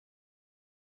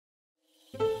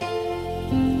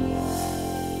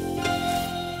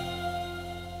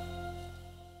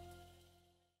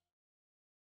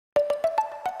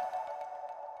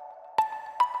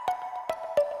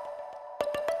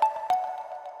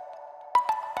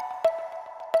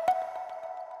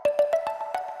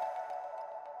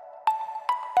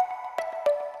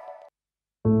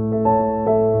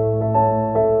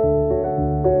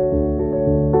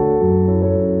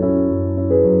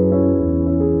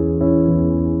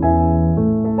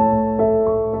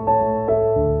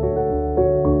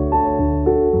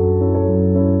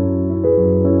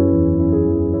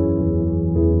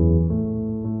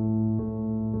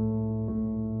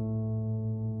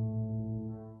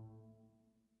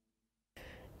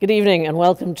Good evening and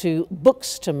welcome to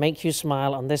Books to Make You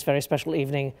Smile on this very special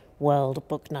evening, World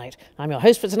Book Night. I'm your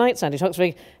host for tonight, Sandi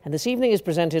Toksvig, and this evening is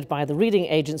presented by the Reading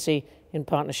Agency in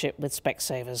partnership with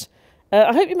Specsavers.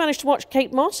 I hope you managed to watch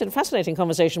Kate Mosse in a fascinating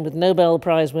conversation with Nobel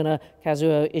Prize winner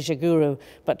Kazuo Ishiguro,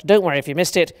 but don't worry if you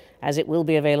missed it, as it will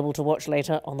be available to watch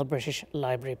later on the British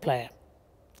Library Player.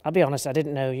 I'll be honest, I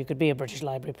didn't know you could be a British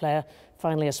Library Player.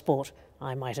 Finally a sport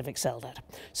I might have excelled at.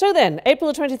 So then,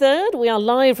 April the 23rd, we are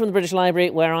live from the British Library,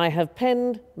 where I have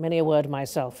penned many a word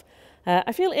myself.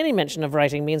 I feel any mention of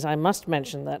writing means I must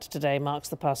mention that today marks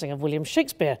the passing of William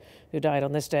Shakespeare, who died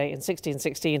on this day in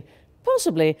 1616,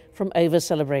 possibly from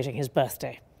over-celebrating his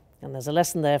birthday. And there's a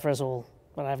lesson there for us all,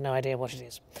 but I have no idea what it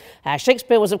is.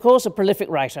 Shakespeare was, of course, a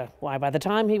prolific writer. Why, by the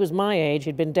time he was my age,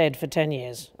 he'd been dead for 10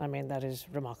 years. I mean, that is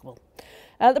remarkable.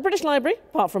 The British Library,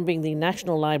 apart from being the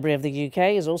National Library of the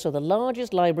UK, is also the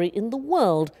largest library in the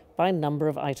world by number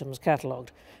of items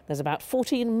catalogued. There's about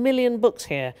 14 million books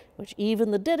here, which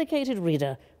even the dedicated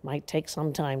reader might take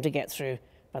some time to get through,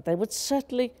 but there would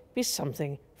certainly be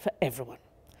something for everyone.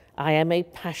 I am a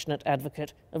passionate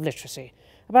advocate of literacy.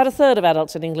 About a third of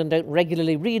adults in England don't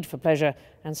regularly read for pleasure,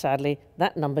 and sadly,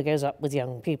 that number goes up with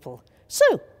young people.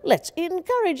 So let's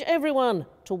encourage everyone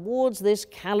towards this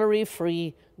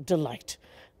calorie-free delight.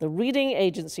 The Reading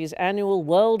Agency's annual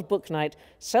World Book Night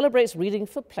celebrates reading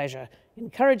for pleasure,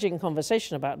 encouraging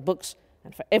conversation about books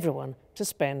and for everyone to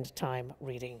spend time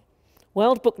reading.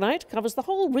 World Book Night covers the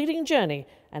whole reading journey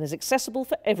and is accessible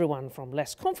for everyone, from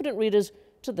less confident readers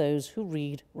to those who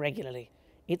read regularly.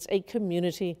 It's a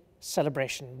community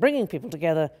celebration, bringing people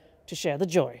together to share the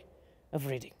joy of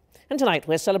reading. And tonight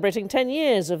we're celebrating 10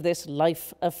 years of this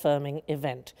life-affirming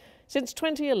event. Since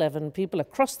 2011, people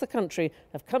across the country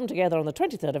have come together on the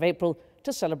 23rd of April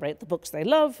to celebrate the books they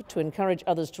love, to encourage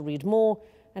others to read more,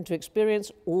 and to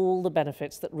experience all the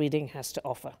benefits that reading has to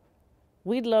offer.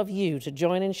 We'd love you to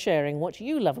join in sharing what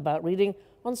you love about reading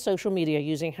on social media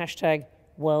using hashtag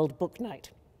World Book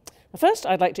Night. First,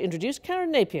 I'd like to introduce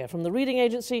Karen Napier from the Reading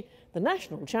Agency, the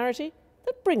national charity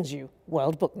that brings you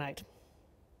World Book Night.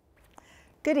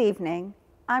 Good evening.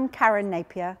 I'm Karen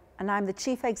Napier, and I'm the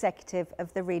Chief Executive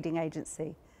of the Reading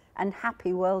Agency, and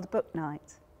happy World Book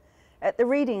Night. At the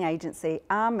Reading Agency,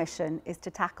 our mission is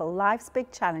to tackle life's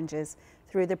big challenges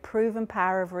through the proven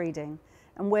power of reading,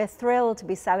 and we're thrilled to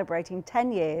be celebrating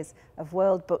 10 years of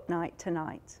World Book Night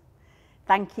tonight.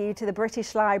 Thank you to the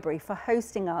British Library for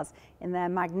hosting us in their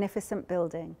magnificent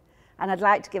building, and I'd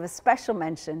like to give a special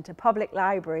mention to public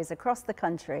libraries across the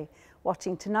country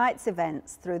watching tonight's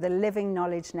events through the Living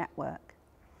Knowledge Network.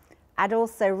 I'd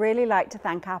also really like to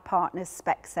thank our partners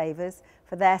Specsavers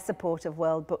for their support of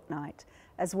World Book Night,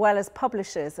 as well as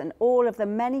publishers and all of the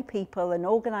many people and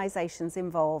organisations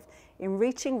involved in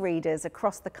reaching readers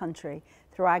across the country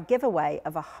through our giveaway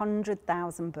of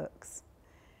 100,000 books.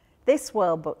 This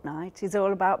World Book Night is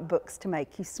all about books to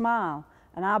make you smile,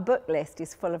 and our book list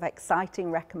is full of exciting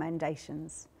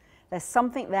recommendations. There's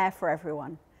something there for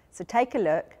everyone, so take a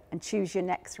look and choose your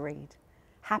next read.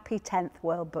 Happy 10th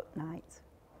World Book Night.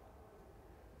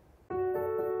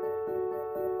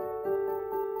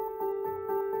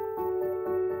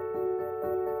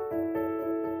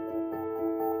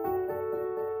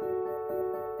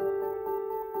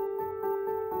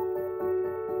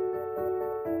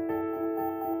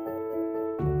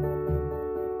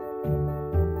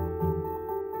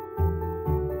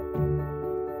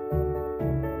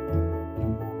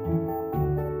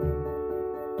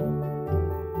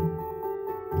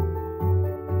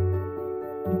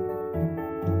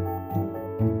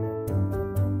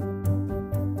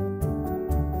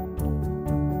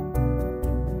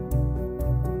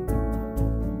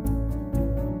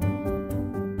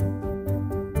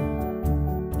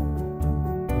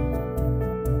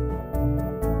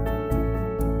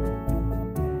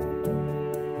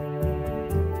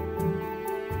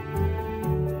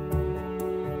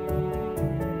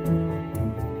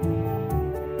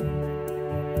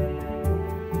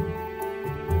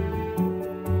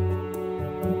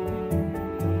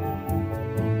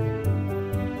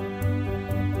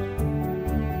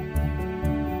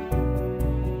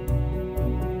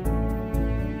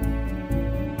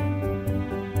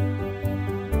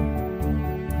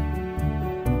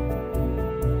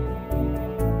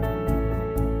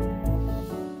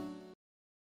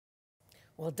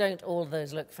 Well, don't all of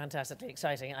those look fantastically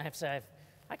exciting? I have to say,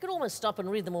 I could almost stop and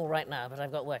read them all right now, but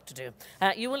I've got work to do.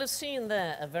 You will have seen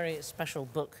there a very special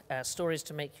book, Stories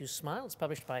to Make You Smile. It's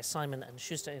published by Simon &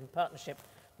 Schuster in partnership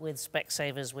with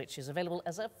Specsavers, which is available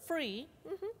as a free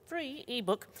free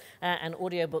ebook and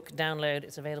audiobook download.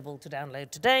 It's available to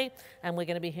download today, and we're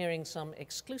going to be hearing some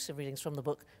exclusive readings from the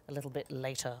book a little bit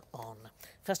later on.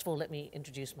 First of all, let me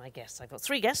introduce my guests. I've got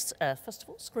three guests. First of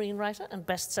all, screenwriter and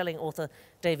best-selling author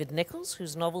David Nicholls,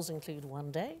 whose novels include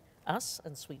One Day, Us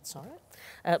and Sweet Sorrow.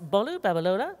 Bolu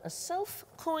Babalola, a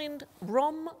self-coined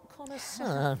rom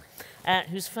connoisseur,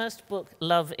 whose first book,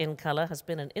 Love in Colour, has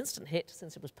been an instant hit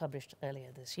since it was published earlier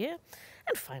this year.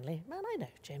 And finally, man I know,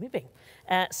 Jamie Byng,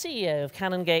 CEO of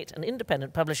Canongate, an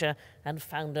independent publisher and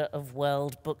founder of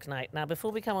World Book Night. Now,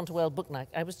 before we come on to World Book Night,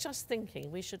 I was just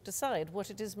thinking we should decide what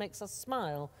it is makes us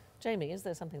smile. Jamie, is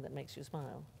there something that makes you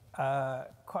smile?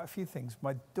 Quite a few things.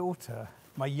 My daughter,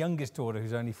 my youngest daughter,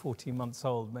 who's only 14 months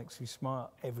old, makes me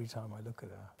smile every time I look at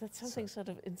her. That's something sort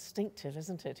of instinctive,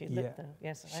 isn't it? You yeah. look there.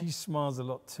 Yes. She smiles a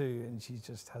lot too, and she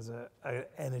just has a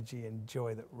energy and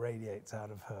joy that radiates out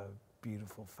of her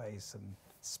beautiful face and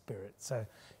spirit. So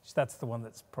that's the one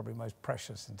that's probably most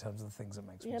precious in terms of the things that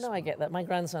makes me smile. Yeah, no, I get that. My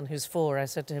grandson, who's 4, I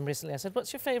said to him recently, I said,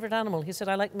 what's your favourite animal? He said,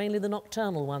 I like mainly the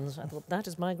nocturnal ones. I thought, that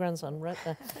is my grandson right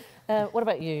there. What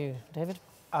about you, David?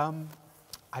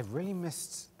 I've really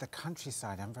missed the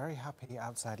countryside. I'm very happy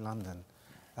outside London.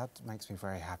 That makes me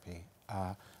very happy.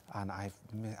 And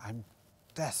I'm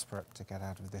desperate to get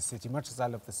out of this city, much as I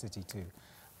love the city too.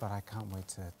 But I can't wait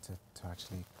to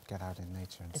actually get out in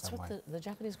nature in some way. It's what the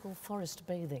Japanese call forest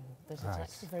bathing. That Right.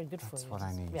 it's actually very good for you. That's what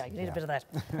I need. Yeah, you need a Yeah. bit of that.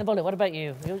 And Bolu, what about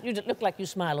you? You look like you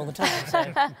smile all the time, so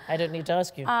I don't need to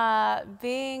ask you.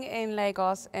 Being in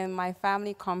Lagos in my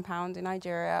family compound in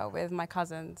Nigeria with my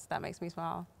cousins, that makes me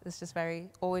smile. It's just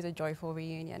always a joyful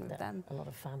reunion with them. A lot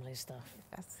of family stuff.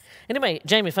 Yes. Anyway,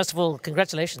 Jamie, first of all,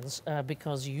 congratulations,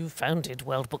 because you founded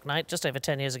World Book Night just over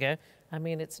 10 years ago. I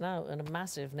mean, it's now a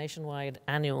massive nationwide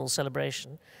annual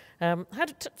celebration.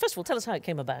 First of all, tell us how it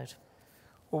came about.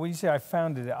 Well, when you say I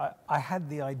founded it, I had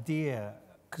the idea,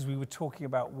 because we were talking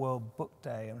about World Book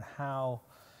Day and how,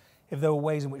 if there were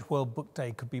ways in which World Book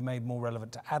Day could be made more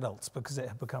relevant to adults, because it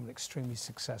had become an extremely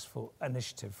successful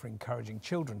initiative for encouraging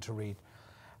children to read.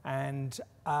 And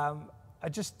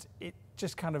it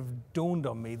just kind of dawned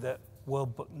on me that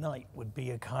World Book Night would be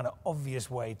a kind of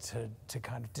obvious way to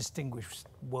kind of distinguish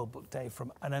World Book Day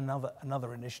from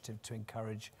another initiative to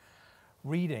encourage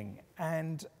reading.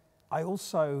 And I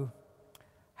also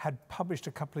had published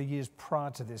a couple of years prior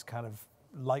to this kind of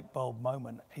light bulb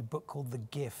moment a book called The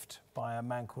Gift by a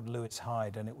man called Lewis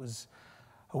Hyde, and it was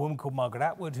a woman called Margaret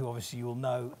Atwood, who obviously you'll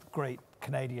know, great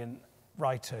Canadian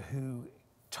writer, who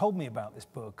told me about this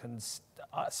book and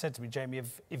said to me, Jamie,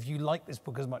 if you like this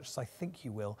book as much as I think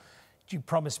you will, do you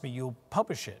promise me you'll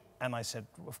publish it? And I said,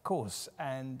 of course.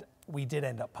 And we did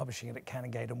end up publishing it at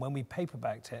Canongate. And when we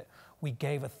paperbacked it, we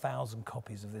gave 1,000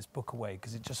 copies of this book away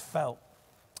because it just felt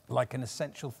like an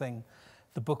essential thing.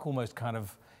 The book almost kind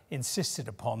of insisted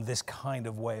upon this kind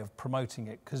of way of promoting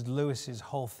it, because Lewis's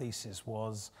whole thesis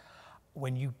was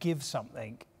when you give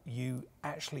something, you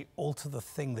actually alter the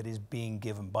thing that is being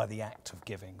given by the act of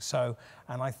giving. So,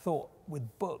 and I thought with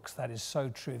books, that is so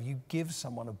true. If you give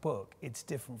someone a book, it's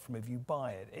different from if you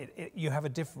buy it. You have a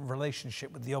different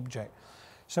relationship with the object.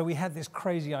 So we had this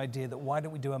crazy idea that why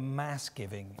don't we do a mass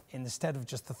giving instead of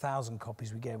just 1,000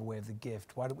 copies we gave away of The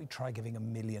Gift? Why don't we try giving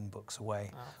 1 million books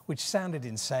away? Wow. Which sounded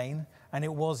insane, and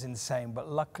it was insane, but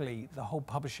luckily the whole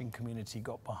publishing community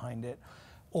got behind it.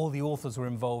 All the authors were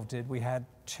involved in it. We had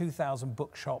 2,000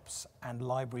 bookshops and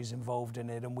libraries involved in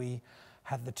it, and we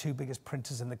had the 2 biggest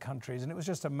printers in the countries, and it was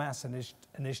just a mass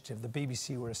initiative. The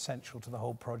BBC were essential to the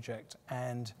whole project,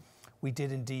 and we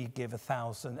did indeed give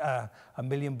 1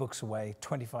 million books away,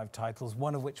 25 titles,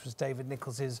 one of which was David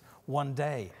Nicholls' One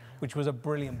Day, which was a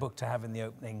brilliant book to have in the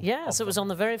opening. Yeah, so it was on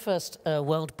the very first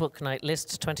World Book Night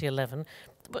list, 2011.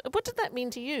 What did that mean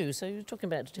to you? So you're talking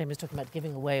about, Jamie was talking about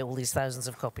giving away all these thousands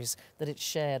of copies that it's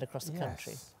shared across the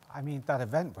country. I mean, that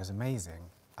event was amazing.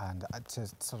 And to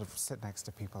sort of sit next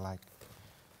to people like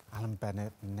Alan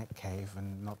Bennett and Nick Cave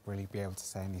and not really be able to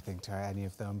say anything to any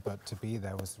of them, but to be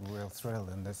there was a real thrill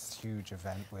in this huge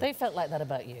event. They felt like that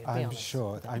about you, I'm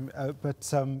sure.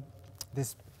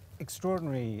 This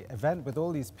extraordinary event with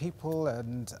all these people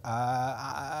and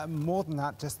more than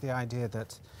that, just the idea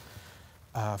that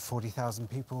 40,000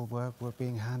 people were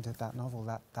being handed that novel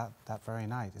that very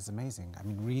night is amazing. I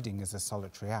mean, reading is a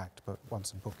solitary act, but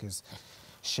once a book is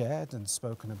shared and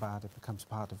spoken about, it becomes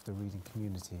part of the reading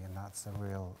community, and that's a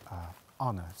real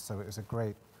honour. So it was a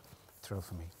great thrill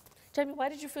for me. Jamie, why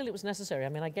did you feel it was necessary? I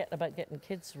mean, I get about getting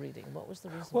kids reading. What was the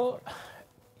reason for it?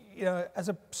 You know, as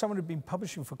someone who'd been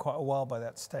publishing for quite a while by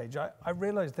that stage, I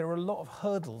realised there are a lot of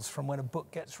hurdles from when a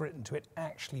book gets written to it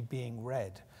actually being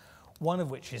read. one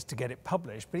of which is to get it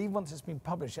published. But even once it's been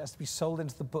published, it has to be sold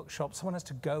into the bookshop. Someone has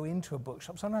to go into a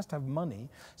bookshop. Someone has to have money.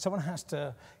 Someone has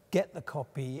to get the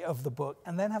copy of the book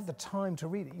and then have the time to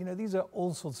read it. You know, these are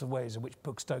all sorts of ways in which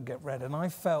books don't get read. And I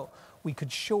felt we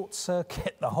could short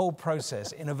circuit the whole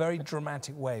process in a very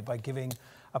dramatic way by giving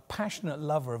a passionate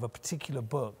lover of a particular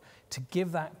book to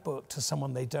give that book to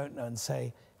someone they don't know and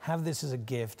say, have this as a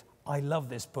gift. I love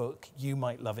this book. You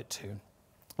might love it too.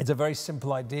 It's a very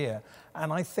simple idea,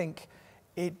 and I think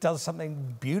it does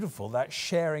something beautiful, that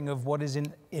sharing of what is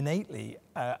innately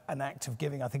an act of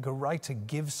giving. I think a writer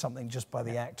gives something just by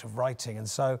the act of writing, and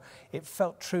so it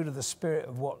felt true to the spirit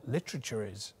of what literature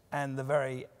is and the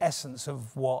very essence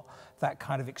of what that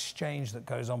kind of exchange that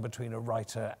goes on between a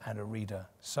writer and a reader.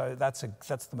 So that's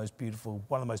the most beautiful,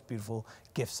 one of the most beautiful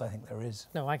gifts I think there is.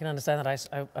 No, I can understand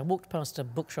that. I walked past a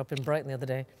bookshop in Brighton the other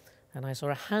day, and I saw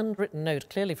a handwritten note,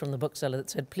 clearly from the bookseller, that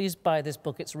said, please buy this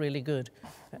book, it's really good.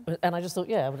 And I just thought,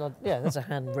 yeah, that's a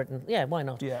handwritten, yeah, why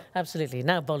not? Yeah. Absolutely.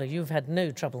 Now, Bolu, you've had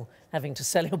no trouble having to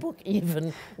sell your book,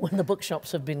 even when the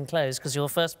bookshops have been closed, because your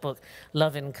first book,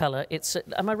 Love in Colour, it's,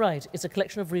 am I right, it's a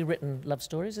collection of rewritten love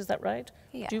stories, is that right?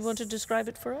 Yes. Do you want to describe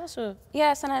it for us? Or?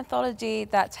 Yes, an anthology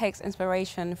that takes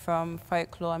inspiration from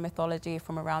folklore and mythology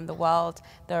from around the world.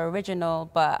 They're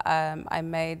original, but I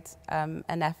made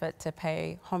an effort to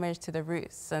pay homage to the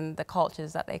roots and the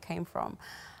cultures that they came from.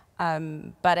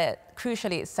 But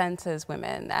crucially, it centers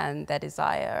women and their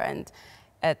desire, and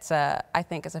I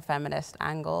think it's a feminist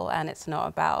angle, and it's not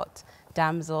about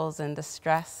damsels in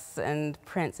distress and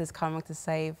princes coming to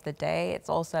save the day. It's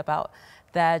also about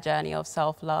their journey of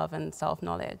self-love and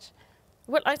self-knowledge.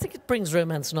 Well, I think it brings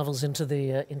romance novels into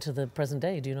the present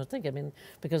day, do you not think? I mean,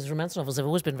 because romance novels have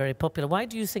always been very popular. Why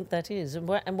do you think that is, and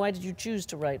why did you choose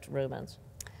to write romance?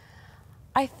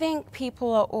 I think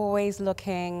people are always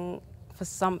looking for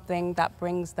something that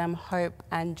brings them hope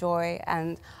and joy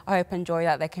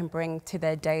that they can bring to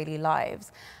their daily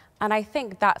lives. And I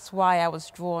think that's why I was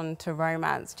drawn to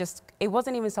romance. It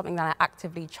wasn't even something that I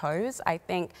actively chose. I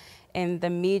think in the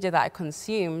media that I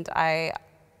consumed, I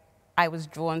was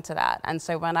drawn to that. And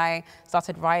so when I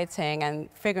started writing and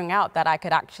figuring out that I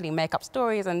could actually make up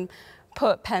stories and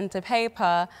put pen to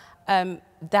paper,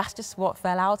 that's just what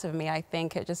fell out of me. I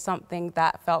think it's just something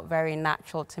that felt very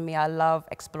natural to me. I love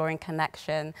exploring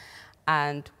connection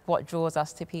and what draws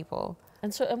us to people.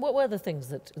 And what were the things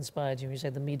that inspired you? You say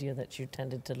the media that you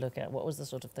tended to look at. What was the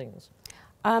sort of things?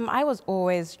 I was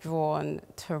always drawn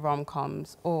to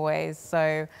rom-coms, always.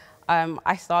 So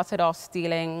I started off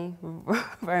stealing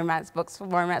romance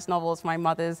novels from my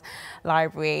mother's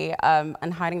library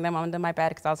and hiding them under my bed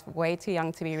because I was way too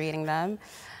young to be reading them.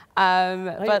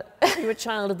 But you were a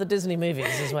child of the Disney movies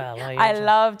as well, are you? I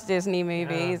loved Disney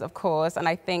movies, of course, and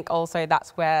I think also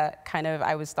that's where kind of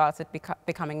I started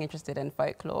becoming interested in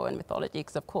folklore and mythology,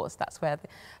 because of course that's where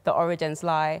the origins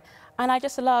lie. And I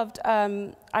just loved,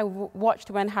 I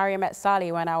watched When Harry Met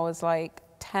Sally when I was like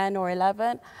 10 or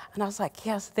 11, and I was like,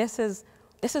 yes, this is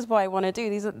what I want to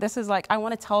do. This is like, I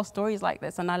want to tell stories like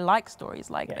this, and I like stories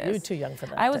like this. You were too young for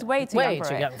that. I was way too young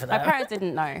for that. My parents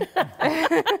didn't know.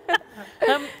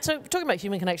 So talking about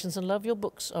human connections and love, your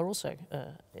books are also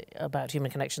about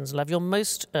human connections and love. Your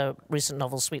most recent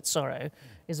novel, Sweet Sorrow,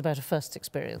 is about a first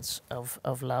experience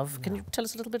of love. Can you tell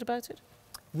us a little bit about it?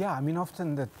 Yeah, I mean,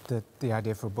 often the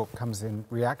idea for a book comes in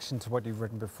reaction to what you've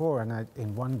written before, and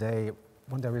in one day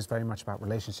was very much about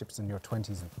relationships in your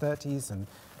 20s and 30s, and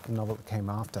the novel that came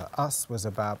after Us was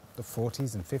about the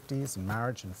 40s and 50s and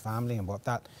marriage and family and what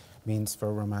that means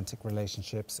for romantic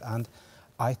relationships. And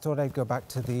I thought I'd go back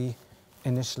to the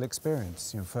initial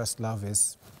experience. You know, first love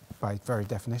is, by very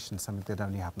definition, something that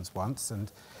only happens once,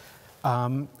 and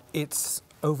it's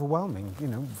overwhelming, you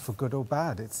know, for good or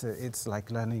bad. It's like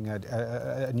learning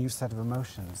a new set of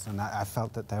emotions, and I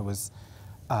felt that there was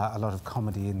a lot of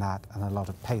comedy in that and a lot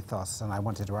of pathos, and I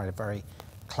wanted to write a very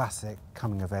classic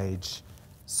coming-of-age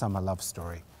summer love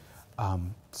story.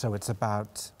 So it's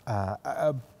about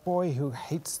a boy who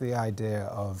hates the idea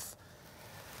of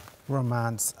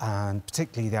romance, and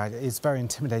particularly the idea, is very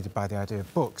intimidated by the idea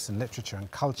of books and literature and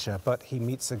culture, but he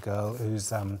meets a girl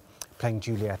who's playing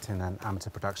Juliet in an amateur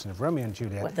production of Romeo and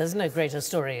Juliet. Well, there's no greater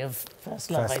story of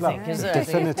first love, I think, is there?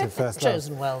 Definitive first love.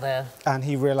 Chosen well there. And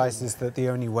he realizes that the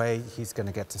only way he's going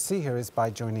to get to see her is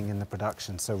by joining in the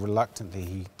production. So reluctantly,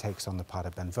 he takes on the part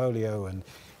of Benvolio, and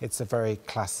it's a very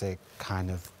classic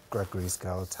kind of Gregory's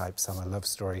Girl type summer love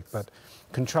story, but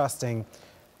contrasting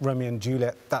Romeo and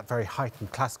Juliet, that very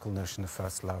heightened classical notion of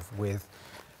first love, with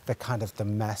the kind of the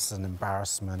mess and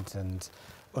embarrassment and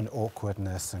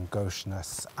awkwardness and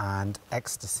gaucheness and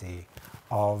ecstasy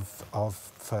of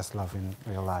first love in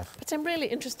real life. But I'm really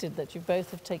interested that you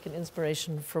both have taken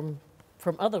inspiration from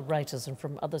other writers and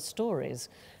from other stories.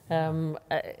 Has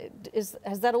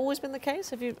that always been the case?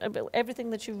 Have you everything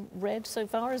that you've read so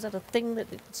far, is that a thing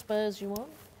that it spurs you on?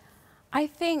 I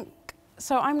think,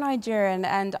 so I'm Nigerian,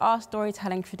 and our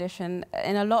storytelling tradition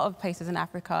in a lot of places in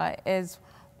Africa is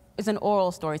an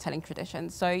oral storytelling tradition.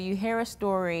 So you hear a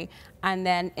story, and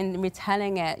then in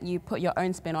retelling it, you put your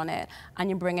own spin on it, and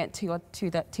you bring it to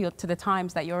the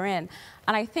times that you're in.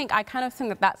 And I kind of think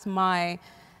that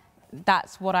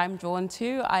that's what I'm drawn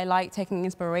to. I like taking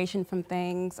inspiration from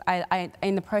things.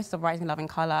 In the process of writing Love in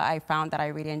Colour, I found that I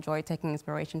really enjoyed taking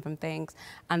inspiration from things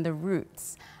and the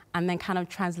roots, and then kind of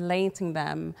translating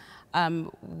them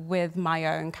with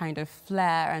my own kind of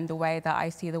flair and the way that I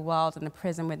see the world and the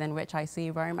prism within which I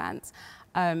see romance.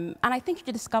 And I think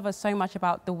you discover so much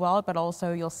about the world, but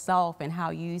also yourself and how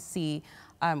you see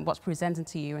what's presented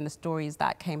to you in the stories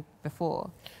that came before.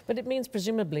 But it means,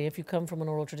 presumably, if you come from an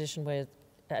oral tradition where,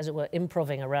 as it were,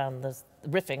 riffing around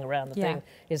the thing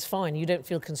is fine. You don't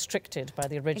feel constricted by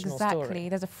the original story. Exactly.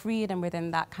 There's a freedom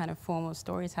within that kind of form of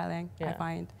storytelling, I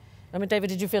find. I mean, David,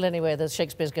 did you feel anywhere that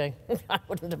Shakespeare's going, I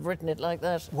wouldn't have written it like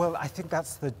that? Well, I think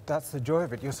that's the joy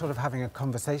of it. You're sort of having a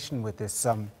conversation with this.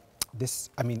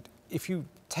 I mean, if you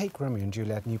take Romeo and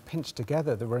Juliet and you pinch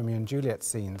together the Romeo and Juliet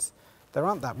scenes, there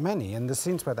aren't that many, and the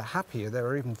scenes where they're happier, there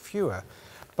are even fewer.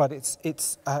 But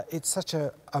it's such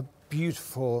a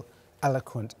beautiful,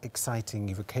 eloquent, exciting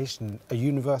evocation, a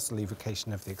universal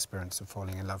evocation of the experience of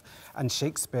falling in love. And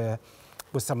Shakespeare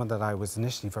was someone that I was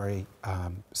initially very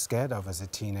scared of as a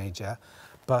teenager,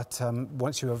 but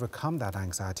once you overcome that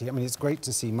anxiety, I mean, it's great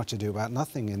to see Much Ado About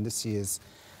Nothing in this year's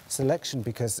selection,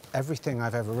 because everything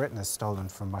I've ever written is stolen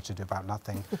from Much Ado About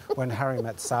Nothing. When Harry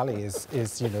Met Sally is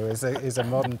a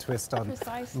modern twist on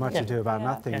Much Ado About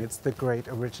Nothing. It's the great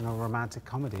original romantic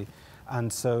comedy.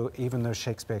 And so even though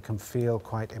Shakespeare can feel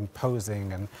quite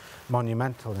imposing and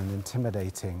monumental and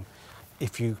intimidating,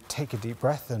 if you take a deep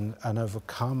breath and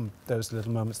overcome those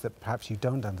little moments that perhaps you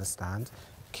don't understand,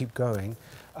 keep going,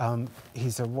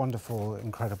 he's a wonderful,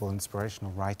 incredible,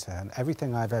 inspirational writer. And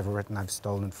everything I've ever written, I've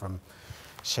stolen from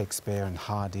Shakespeare and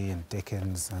Hardy and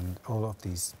Dickens and all of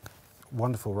these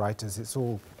wonderful writers. It's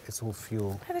all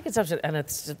fuel. I think it's absolutely, and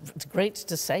it's great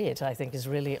to say it, I think, is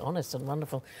really honest and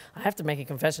wonderful. I have to make a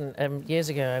confession. Years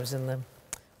ago, I was in the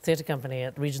theatre company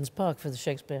at Regent's Park for the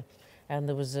Shakespeare, and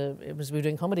we were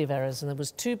doing comedy of errors, and there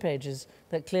was 2 pages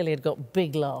that clearly had got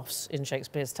big laughs in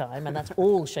Shakespeare's time, and that's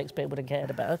all Shakespeare would have cared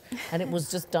about, and it was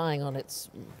just dying on its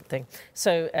thing.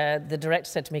 So the director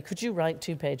said to me, could you write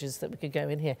 2 pages that we could go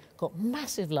in here? Got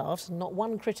massive laughs, and not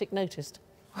one critic noticed.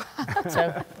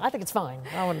 So I think it's fine.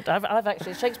 I've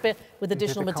actually, Shakespeare with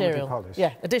additional material.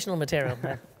 Yeah, additional material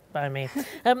by me.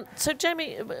 So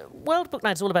Jamie, World Book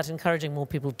Night is all about encouraging more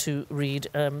people to read.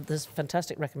 There's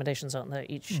fantastic recommendations, aren't there,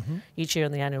 each year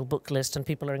on the annual book list, and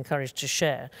people are encouraged to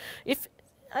share.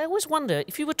 I always wonder,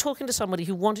 if you were talking to somebody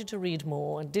who wanted to read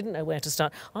more and didn't know where to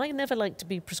start, I never like to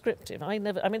be prescriptive.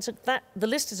 So the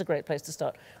list is a great place to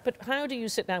start, but how do you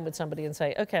sit down with somebody and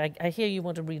say, okay, I hear you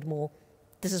want to read more,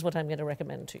 this is what I'm going to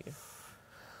recommend to you?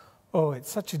 Oh,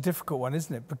 it's such a difficult one,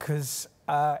 isn't it? Because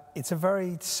it's a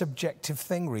very subjective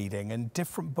thing, reading, and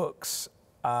different books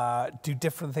do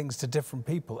different things to different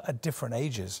people at different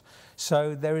ages.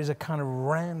 So there is a kind of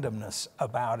randomness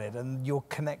about it, and your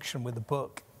connection with the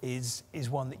book is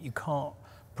one that you can't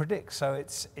predict. So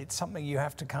it's something you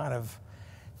have to kind of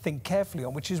think carefully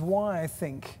on, which is why I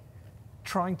think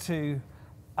trying to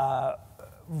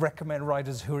recommend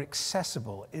writers who are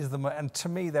accessible is and to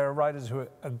me there are writers who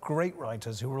are great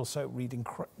writers who are also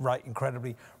write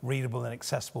incredibly readable and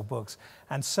accessible books,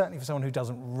 and certainly for someone who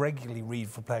doesn't regularly read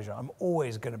for pleasure, I'm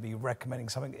always going to be recommending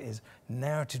something that is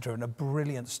narrative driven, a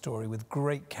brilliant story with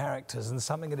great characters, and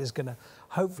something that is going to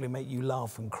hopefully make you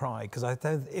laugh and cry, because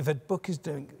if a book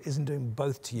isn't doing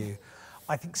both to you,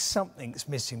 I think something's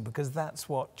missing, because that's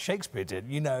what Shakespeare did.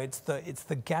 You know, it's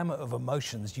the gamut of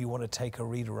emotions you want to take a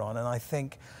reader on, and I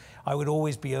think I would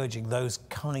always be urging those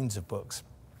kinds of books.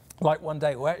 Like one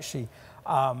day, well, actually,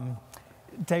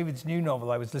 David's new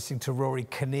novel, I was listening to Rory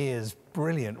Kinnear's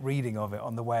brilliant reading of it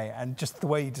on the way, and just the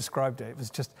way he described it, it was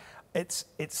just,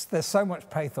 there's so much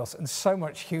pathos and so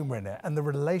much humour in it, and the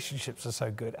relationships are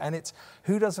so good, and it's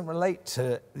who doesn't relate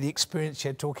to the experience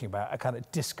you're talking about, a kind of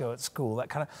disco at school, that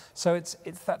kind of, so it's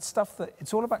that stuff that,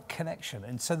 it's all about connection,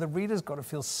 and so the reader's got to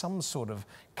feel some sort of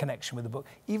connection with the book,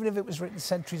 even if it was written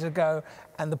centuries ago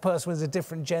and the person was a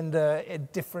different gender, a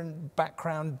different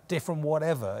background, different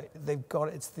whatever,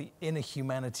 it's the inner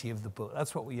humanity of the book.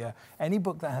 That's what any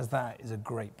book that has that is a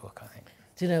great book, I think.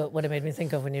 Do you know what it made me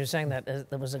think of when you were saying that?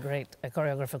 There was a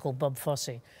choreographer called Bob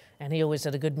Fosse, and he always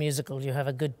said a good musical, you have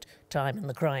a good time in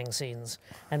the crying scenes.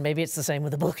 And maybe it's the same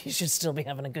with a book. You should still be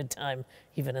having a good time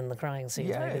even in the crying scenes.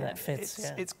 Yeah, maybe that fits.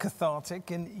 It's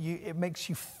cathartic, and it makes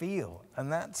you feel,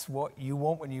 and that's what you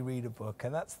want when you read a book.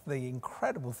 And that's the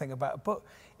incredible thing about a book.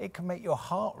 It can make your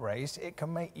heart race, it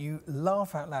can make you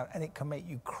laugh out loud, and it can make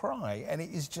you cry. And it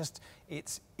is just,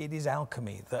 it is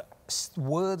alchemy, that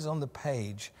words on the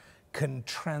page can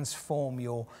transform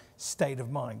your state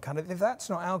of mind. Kind of, if that's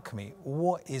not alchemy,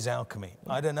 what is alchemy?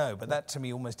 I don't know, but that to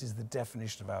me almost is the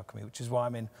definition of alchemy, which is why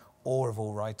I'm in awe of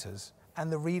all writers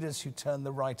and the readers who turn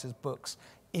the writers' books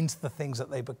into the things that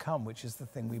they become, which is the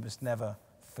thing we must never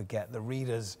forget. The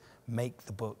readers make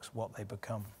the books what they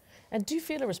become. And do you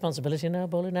feel a responsibility now,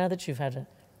 Bolu, now that you've had a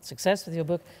success with your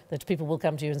book, that people will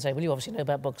come to you and say, well, you obviously know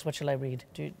about books, what shall I read?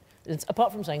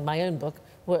 Apart from saying my own book,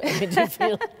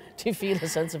 do you feel a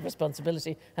sense of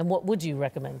responsibility, and what would you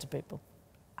recommend to people?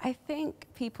 I think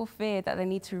people fear that they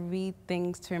need to read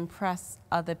things to impress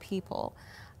other people.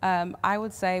 I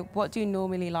would say, what do you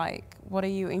normally like? What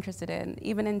are you interested in?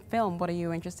 Even in film, what are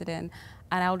you interested in?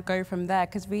 And I would go from there,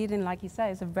 because reading, like you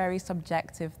said, is a very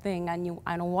subjective thing, and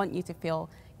I want you to feel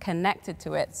connected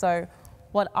to it. So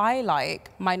what I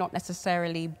like might not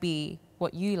necessarily be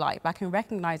what you like, but I can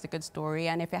recognize a good story,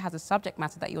 and if it has a subject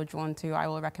matter that you're drawn to, I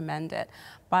will recommend it.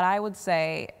 But I would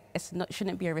say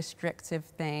shouldn't be a restrictive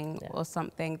thing, or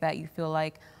something that you feel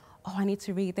like, oh, I need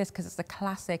to read this because it's a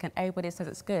classic and everybody says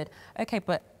it's good. Okay,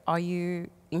 but are you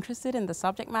interested in the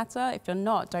subject matter? If you're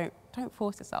not, don't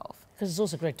force yourself. Because it's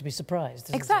also great to be surprised,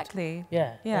 isn't Exactly.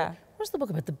 it? Yeah. What was the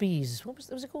book about the bees? What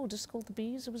was it called? Just called The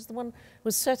Bees? It was the one, it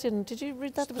was set in, did you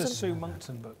read that? It was the Sue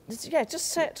Monckton book. Yeah, just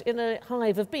set in a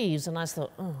hive of bees, and I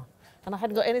thought, oh. And I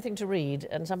hadn't got anything to read,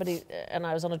 and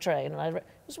I was on a train, and it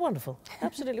was wonderful,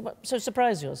 absolutely. So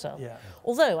surprise yourself. Yeah.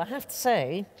 Although I have to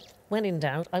say, when in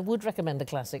doubt, I would recommend a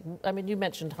classic. I mean, you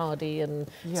mentioned Hardy and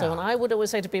so on. I would always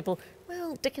say to people,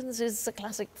 well, Dickens is a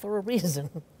classic for a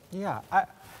reason. Yeah,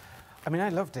 I mean, I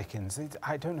love Dickens.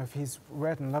 I don't know if he's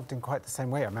read and loved in quite the same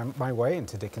way. I mean, my way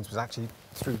into Dickens was actually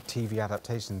through TV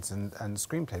adaptations and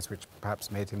screenplays, which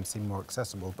perhaps made him seem more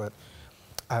accessible. But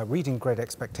reading Great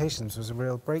Expectations was a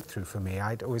real breakthrough for me.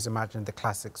 I'd always imagined the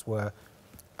classics were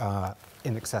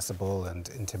inaccessible and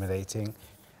intimidating.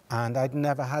 And I'd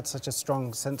never had such a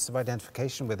strong sense of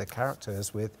identification with the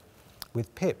characters, with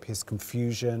Pip, his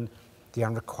confusion, the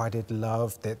unrequited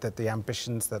love, the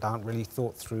ambitions that aren't really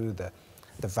thought through, the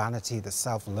vanity, the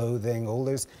self-loathing, all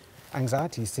those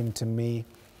anxieties seem to me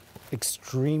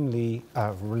extremely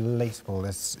relatable.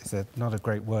 It's not a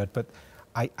great word, but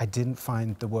I didn't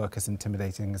find the work as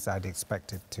intimidating as I'd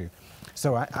expected to.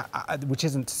 So, which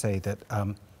isn't to say that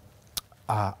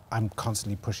I'm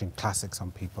constantly pushing classics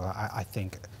on people. I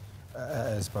think,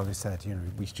 as Bolu said, you know,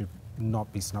 we should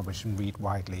not be snobbish and read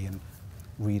widely and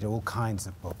read all kinds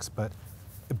of books. But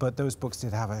those books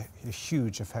did have a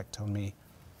huge effect on me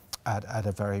at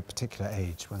a very particular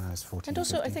age when I was 14. And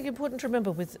also, 15. I think important to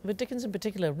remember, with Dickens in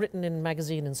particular, written in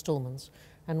magazine instalments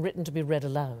and written to be read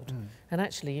aloud. And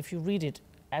actually, if you read it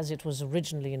as it was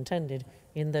originally intended,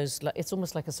 in those, it's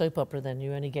almost like a soap opera then.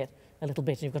 You only get a little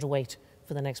bit and you've got to wait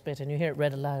for the next bit, and you hear it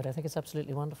read aloud. I think it's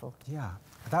absolutely wonderful. Yeah,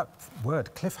 that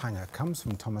word, cliffhanger, comes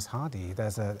from Thomas Hardy.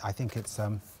 I think it's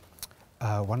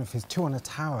one of his Two on a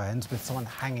Tower ends with someone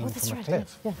hanging from a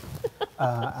cliff. Yeah.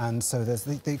 And so there's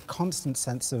the constant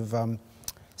sense of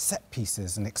set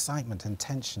pieces and excitement and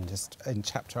tension just in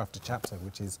chapter after chapter,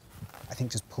 which is, I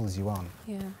think, just pulls you on.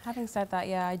 Yeah, having said that,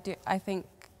 yeah, I think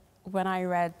when I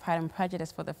read Pride and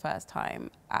Prejudice for the first time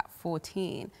at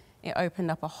 14, it opened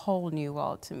up a whole new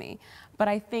world to me. But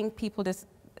I think people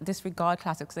disregard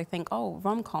classics. They think, oh,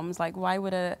 rom-coms, like why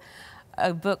would a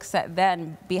book set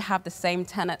then have the same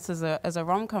tenets as a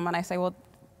rom-com? And I say, well,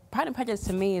 Pride and Prejudice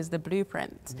to me is the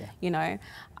blueprint, you know?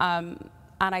 And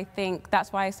I think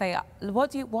that's why I say,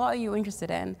 what are you interested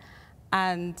in?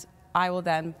 And I will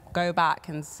then go back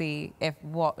and see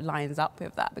what lines up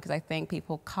with that, because I think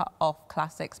people cut off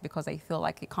classics because they feel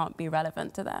like it can't be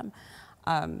relevant to them.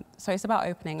 So it's about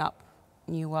opening up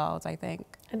new worlds, I think.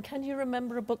 And can you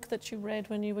remember a book that you read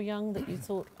when you were young that you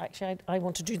thought, actually, I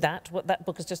want to do that? What that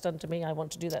book has just done to me, I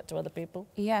want to do that to other people?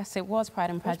 Yes, it was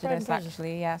Pride and Prejudice,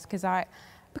 actually, yes.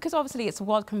 Because obviously it's a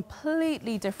world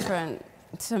completely different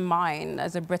to mine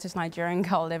as a British Nigerian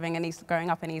girl growing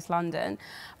up in East London.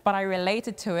 But I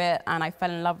related to it and I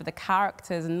fell in love with the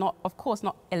characters, and of course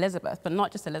not Elizabeth, but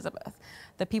not just Elizabeth,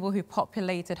 the people who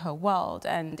populated her world.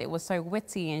 And it was so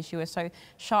witty and she was so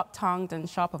sharp-tongued and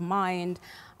sharp of mind.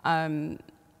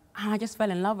 And I just fell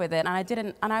in love with it,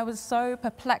 and I was so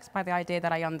perplexed by the idea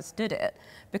that I understood it,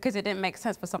 because it didn't make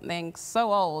sense for something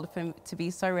so old to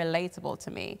be so relatable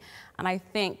to me. And I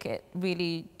think it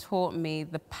really taught me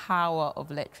the power of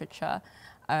literature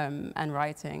and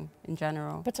writing in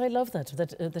general. But I love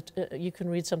that you can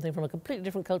read something from a completely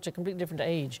different culture, completely different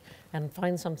age, and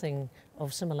find something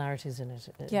of similarities in it.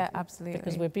 Yeah, absolutely.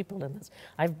 Because we're people in this.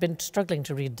 I've been struggling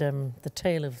to read The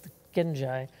Tale of the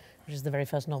Genji, which is the very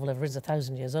first novel ever written, it's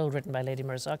 1,000 years old, written by Lady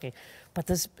Murasaki. But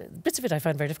there's bits of it I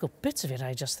find very difficult. Bits of it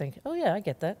I just think, oh yeah, I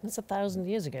get that. That's 1,000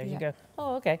 years ago. Yeah. You go,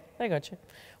 oh okay, I got you.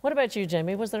 What about you,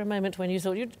 Jamie? Was there a moment when you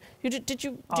thought did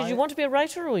you want to be a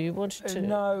writer, or you wanted to?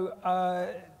 No.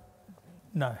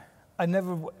 I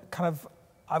never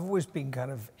I've always been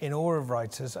kind of in awe of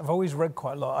writers. I've always read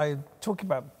quite a lot. Talking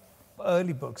about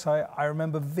early books, I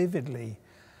remember vividly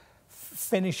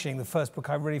finishing the first book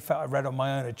I really felt I read on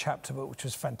my own, a chapter book, which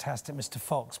was fantastic, Mr.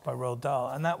 Fox by Roald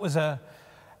Dahl. And that was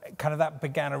that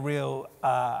began a real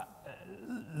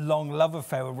long love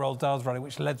affair with Roald Dahl's writing,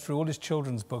 which led through all his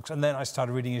children's books. And then I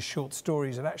started reading his short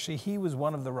stories. And actually, he was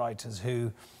one of the writers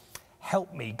who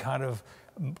helped me kind of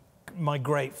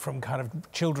migrate from kind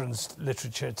of children's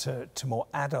literature to more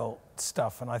adult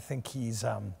stuff. And I think he's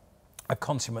a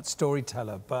consummate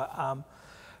storyteller. But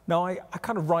no, I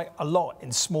kind of write a lot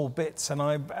in small bits, and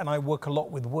I work a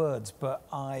lot with words. But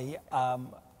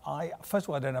first of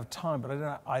all, I don't have time,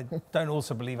 but I don't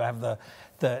also believe I have the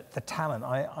talent.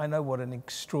 I know what an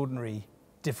extraordinary,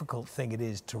 difficult thing it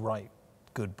is to write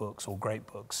good books or great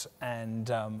books,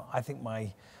 and I think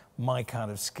my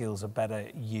kind of skills are better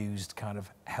used kind of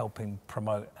helping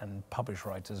promote and publish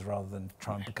writers rather than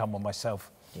try and become one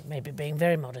myself. You may be being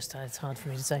very modest. It's hard for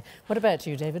me to say. What about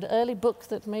you, David? Early book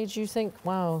that made you think,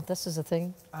 wow, this is a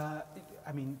thing?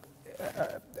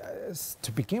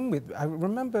 To begin with, I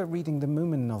remember reading the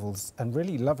Moomin novels and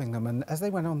really loving them, and as they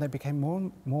went on they became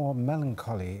more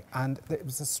melancholy, and it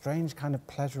was a strange kind of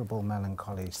pleasurable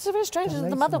melancholy. It's very strange.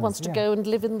 The mother wants to go and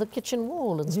live in the kitchen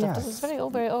wall and stuff. Yes. It's all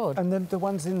very odd. And then the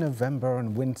ones in November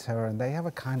and winter, and they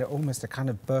have almost a kind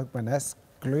of Bergman-esque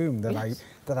gloom that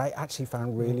I actually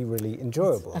found really, really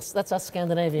enjoyable. That's us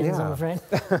Scandinavians, I'm afraid.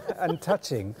 And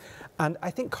touching. And I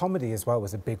think comedy as well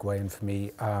was a big way in for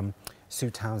me.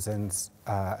 Sue Townsend's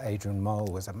Adrian Mole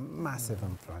was a massive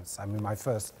influence. I mean, my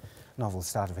first novel,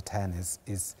 Start of a 10,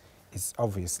 is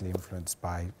obviously influenced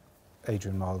by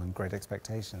Adrian Mole and Great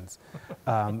Expectations.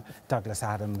 Douglas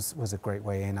Adams was a great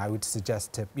way in. I would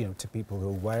suggest to people who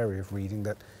are wary of reading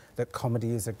that comedy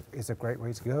is a great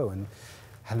way to go. And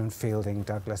Helen Fielding,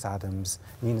 Douglas Adams,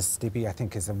 Nina Stibbe, I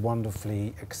think, is a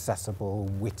wonderfully accessible,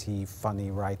 witty,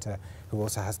 funny writer who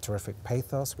also has terrific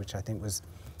pathos, which I think was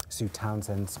Sue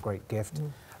Townsend's great gift.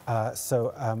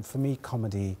 So for me,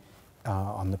 comedy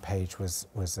on the page was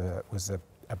a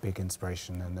big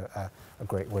inspiration and a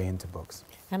great way into books.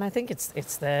 And I think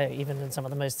it's there even in some of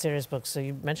the most serious books. So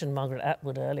you mentioned Margaret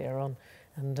Atwood earlier on.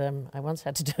 And I once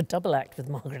had to do a double act with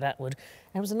Margaret Atwood.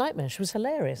 And it was a nightmare. She was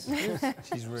hilarious.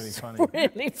 She's really funny.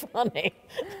 Really funny.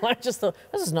 I just thought,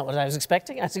 this is not what I was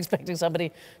expecting. I was expecting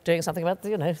somebody doing something about,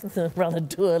 the rather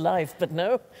dour life. But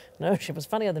no, she was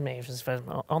funnier than me. She was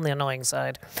on the annoying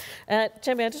side.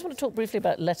 Jamie, I just want to talk briefly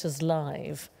about Letters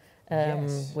Live.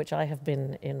 Yes. Which I have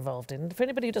been involved in. For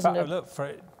anybody who doesn't know... Look,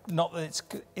 not that it's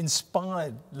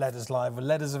inspired Letters Live, but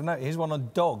Letters of Note. Here's one on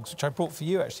dogs, which I brought for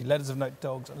you, actually. Letters of Note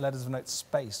Dogs and Letters of Note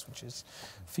Space, which is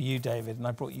for you, David, and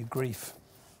I brought you Grief.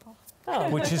 Oh.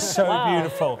 Which is so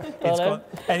beautiful.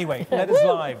 Anyway, Letters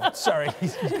Live. Sorry.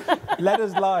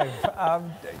 Letters Live.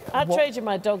 I'll trade you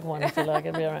my dog one if you like.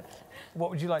 It'll be all right. What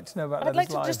would you like to know about Letters Live?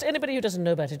 I'd like to just anybody who doesn't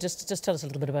know about it, just tell us a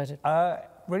little bit about it.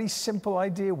 Really simple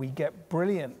idea. We get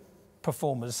brilliant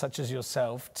performers such as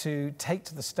yourself to take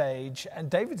to the stage, and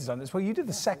David's done this. Well, you did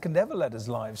the second ever Letters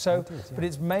Live, so but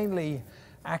it's mainly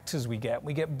actors we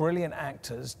get brilliant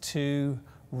actors to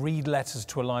read letters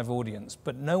to a live audience,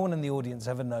 but no one in the audience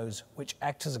ever knows which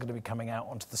actors are going to be coming out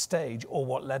onto the stage or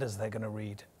what letters they're going to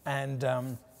read. And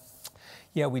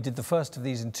we did the first of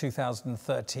these in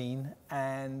 2013,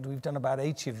 and we've done about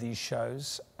 80 of these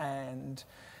shows, and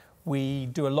we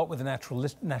do a lot with the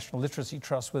National Literacy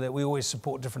Trust with it. We always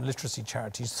support different literacy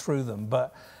charities through them,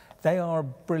 but they are a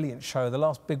brilliant show. The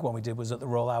last big one we did was at the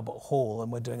Royal Albert Hall,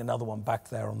 and we're doing another one back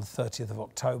there on the 30th of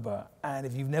October. And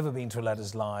if you've never been to a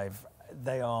Letters Live,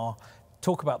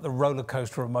 talk about the roller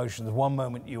coaster of emotions. One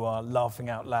moment you are laughing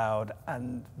out loud,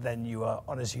 and then you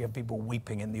honestly have people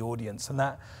weeping in the audience. And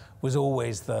that was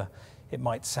always it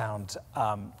might sound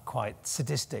quite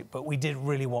sadistic, but we did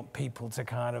really want people to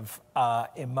kind of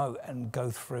emote and go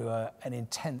through an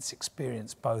intense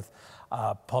experience, both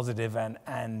positive and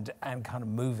kind of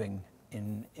moving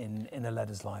in a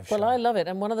Letters Live show. Well, I love it.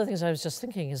 And one of the things I was just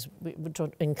thinking is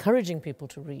encouraging people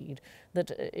to read,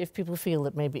 that if people feel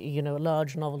that maybe, you know, a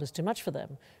large novel is too much for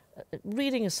them,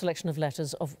 reading a selection of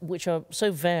letters of which are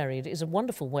so varied is a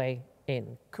wonderful way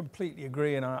in. Completely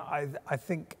agree. And I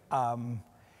think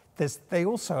they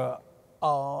also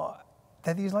are,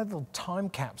 they're these like little time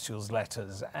capsules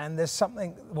letters. And there's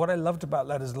something, what I loved about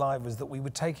Letters Live was that we were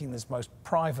taking this most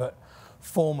private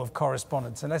form of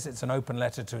correspondence, unless it's an open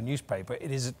letter to a newspaper,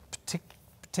 it is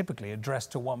typically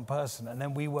addressed to one person. And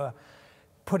then we were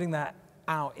putting that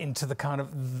out into the kind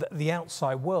of the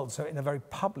outside world. So in a very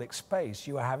public space,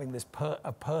 you were having this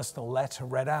a personal letter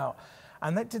read out.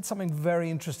 And that did something very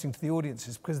interesting to the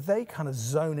audiences, because they kind of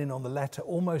zone in on the letter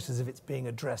almost as if it's being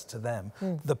addressed to them.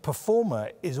 The performer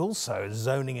is also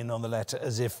zoning in on the letter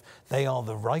as if they are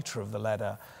the writer of the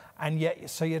letter. And yet,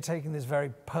 so you're taking this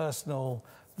very personal,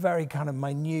 very kind of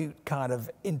minute, kind of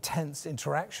intense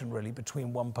interaction really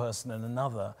between one person and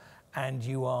another, and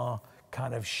you are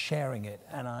kind of sharing it.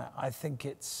 And I think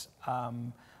it's,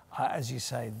 as you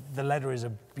say, the letter is a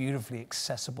beautifully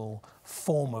accessible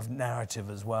form of narrative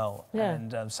as well. Yeah.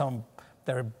 And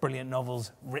there are brilliant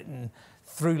novels written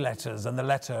through letters, and the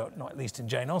letter, not least in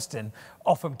Jane Austen,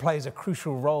 often plays a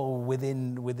crucial role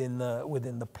within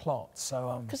the plot.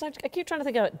 So because I keep trying to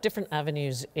think about different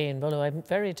avenues in Bolu. I'm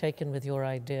very taken with your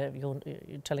idea. You're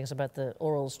telling us about the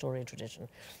oral story tradition,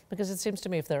 because it seems to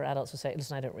me if there are adults who say,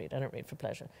 "Listen, I don't read for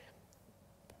pleasure,"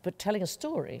 but telling a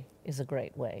story is a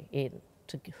great way in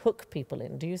to hook people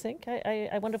in. Do you think?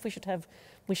 I wonder if we should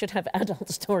have adult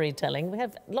storytelling. We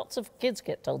have lots of kids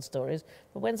get told stories,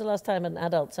 but when's the last time an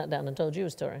adult sat down and told you a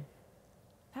story?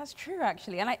 That's true,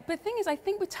 actually. And the thing is, I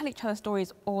think we tell each other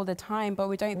stories all the time, but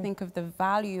we don't think of the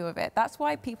value of it. That's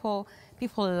why people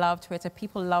love Twitter.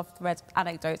 People love threads,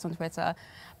 anecdotes on Twitter,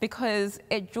 because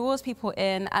it draws people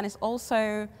in, and it's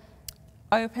also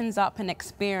opens up an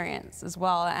experience as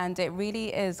well. And it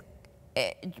really is,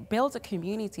 it builds a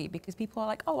community, because people are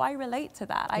like, oh, I relate to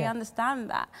that. I understand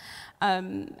that.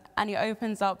 And it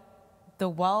opens up the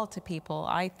world to people,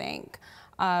 I think.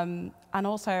 And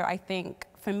also, I think,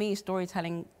 for me,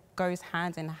 storytelling goes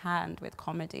hand in hand with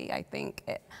comedy. I think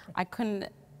I couldn't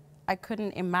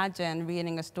imagine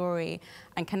reading a story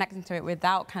and connecting to it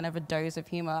without kind of a dose of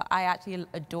humor. I actually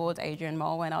adored Adrian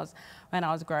Mole when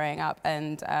I was growing up,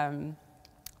 and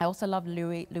I also love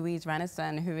Louise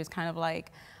Renison, who is kind of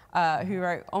like, who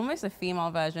wrote almost a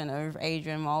female version of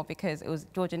Adrian Mole, because it was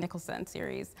Georgia Nicholson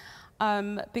series.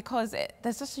 Because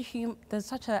there's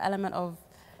such an element of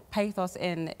pathos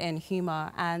in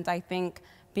humor, and I think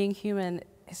being human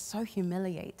is so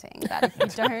humiliating that if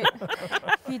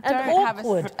you don't have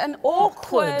an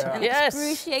awkward and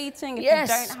excruciating, if you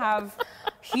don't have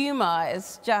humor,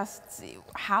 it's just,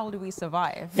 how do we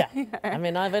survive? Yeah, I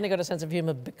mean, I've only got a sense of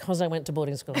humor because I went to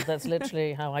boarding school. That's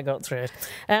literally how I got through it.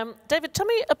 David, tell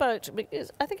me about,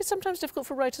 because I think it's sometimes difficult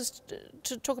for writers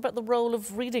to talk about the role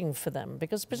of reading for them,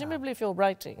 because presumably if you're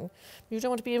writing, you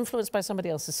don't want to be influenced by somebody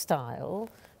else's style.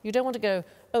 You don't want to go,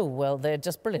 oh, well, they're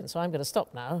just brilliant, so I'm going to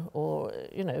stop now. Or,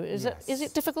 you know, is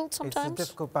it difficult sometimes? It's a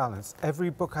difficult balance.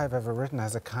 Every book I've ever written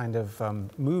has a kind of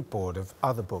mood board of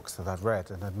other books that I've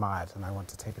read and admired, and I want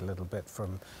to take a little bit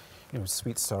from, you know,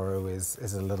 Sweet Sorrow is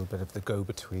a little bit of The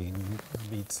Go-Between,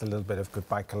 meets a little bit of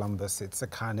Goodbye Columbus. It's a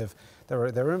kind of, there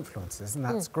are influences, and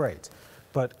that's great.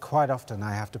 But quite often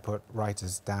I have to put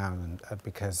writers down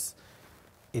because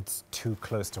it's too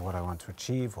close to what I want to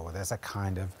achieve, or there's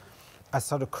a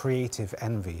sort of creative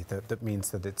envy that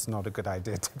means that it's not a good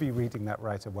idea to be reading that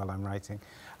writer while I'm writing.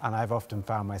 And I've often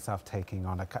found myself taking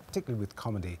on, particularly with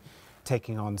comedy,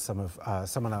 taking on some of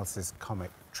someone else's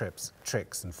comic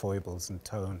tricks and foibles and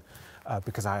tone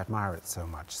because I admire it so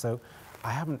much. So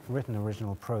I haven't written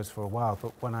original prose for a while,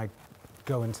 but when I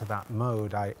go into that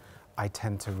mode, I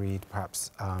tend to read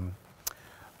perhaps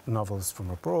novels from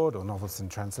abroad, or novels in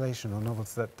translation, or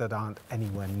novels that aren't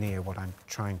anywhere near what I'm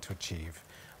trying to achieve,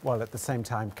 while at the same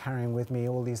time carrying with me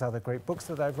all these other great books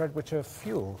that I've read, which are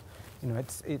fuel. You know,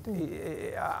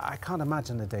 I can't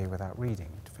imagine a day without reading.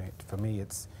 For me,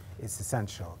 it's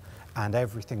essential. And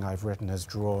everything I've written has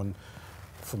drawn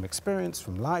from experience,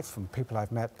 from life, from people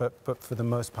I've met, but for the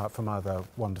most part from other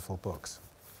wonderful books.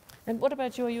 And what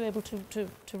about you? Are you able to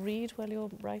read while you're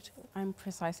writing? I'm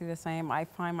precisely the same. I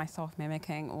find myself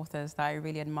mimicking authors that I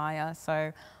really admire,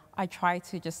 so I try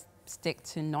to just stick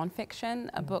to non-fiction.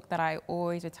 A book that I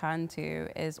always return to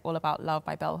is All About Love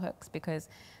by Bell Hooks, because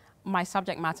my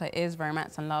subject matter is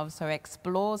romance and love, so it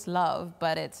explores love,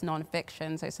 but it's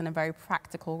non-fiction, so it's in a very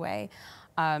practical way,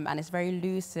 and it's very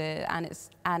lucid,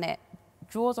 and it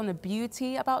draws on the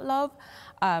beauty about love,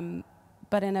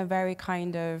 but in a very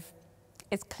kind of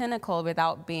it's clinical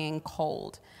without being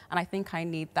cold. And I think I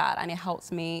need that, and it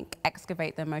helps me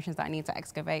excavate the emotions that I need to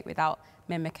excavate without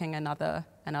mimicking another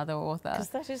author. Because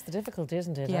that is the difficulty,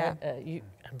 isn't it? Yeah.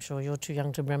 I'm sure you're too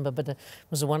young to remember, but there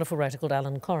was a wonderful writer called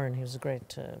Alan Corrin. He was a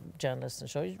great journalist, and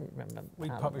sure you remember. We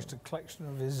Alan. Published a collection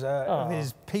of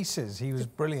his pieces. He was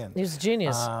brilliant. He was a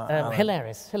genius,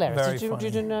 hilarious. Very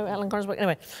Did you know Alan Corrin's book?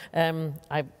 Anyway,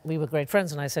 we were great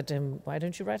friends, and I said to him, "Why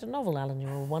don't you write a novel, Alan?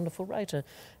 You're a wonderful writer."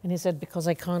 And he said, "Because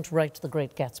I can't write The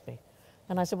Great Gatsby."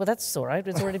 And I said, "Well, that's all right.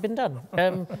 It's already been done."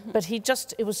 But he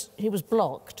was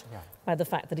blocked by the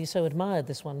fact that he so admired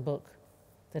this one book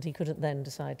that he couldn't then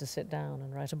decide to sit down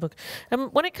and write a book.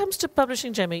 When it comes to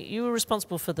publishing, Jamie, you were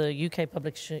responsible for the UK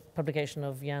publication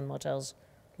of Jan Martel's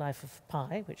Life of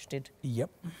Pi, which did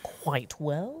quite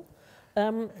well.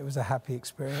 It was a happy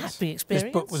experience. Happy experience.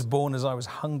 This book was born as I was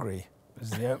hungry. It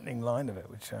was the opening line of it,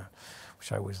 which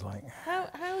I always like.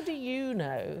 How do you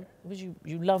know, because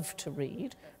you love to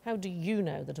read, how do you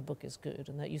know that a book is good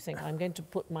and that you think, I'm going to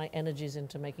put my energies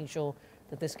into making sure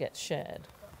that this gets shared?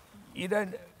 You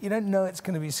don't know it's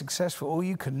going to be successful. All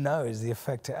you can know is the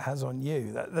effect it has on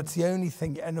you. That's the only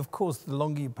thing. And of course, the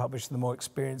longer you publish, the more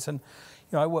experience. And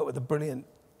I work with a brilliant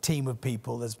team of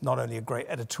people. There's not only a great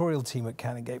editorial team at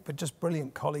Canongate, but just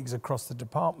brilliant colleagues across the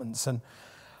departments. And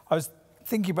I was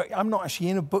thinking about, I'm not actually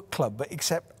in a book club, but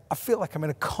except I feel like I'm in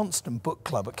a constant book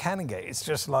club at Canongate. It's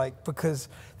just like, because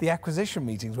the acquisition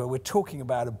meetings where we're talking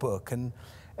about a book and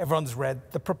everyone's read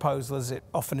the proposal, as it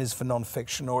often is for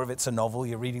non-fiction, or if it's a novel,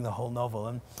 you're reading the whole novel,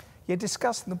 and you're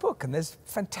discussing the book, and there's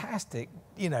fantastic,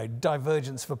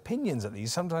 divergence of opinions at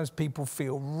these. Sometimes people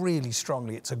feel really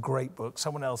strongly it's a great book.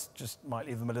 Someone else just might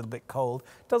leave them a little bit cold.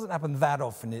 It doesn't happen that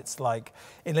often. It's like,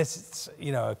 unless it's,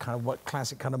 a kind of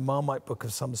classic kind of Marmite book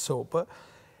of some sort. But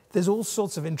there's all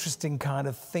sorts of interesting kind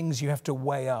of things you have to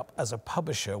weigh up as a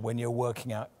publisher when you're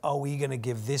working out, are we going to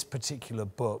give this particular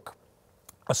book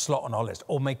a slot on our list,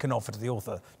 or make an offer to the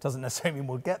author? Doesn't necessarily mean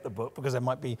we'll get the book, because there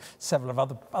might be several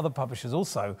of other publishers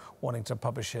also wanting to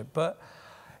publish it. But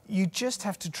you just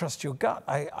have to trust your gut.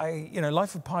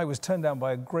 Life of Pi was turned down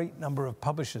by a great number of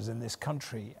publishers in this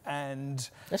country, and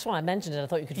that's why I mentioned it. I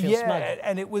thought you could feel smug.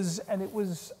 and it was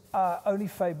only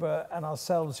Faber and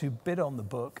ourselves who bid on the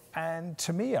book. And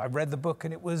to me, I read the book,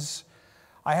 and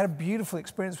I had a beautiful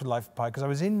experience with Life of Pi, because I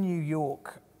was in New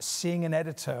York seeing an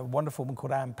editor, a wonderful woman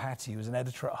called Anne Patty, who was an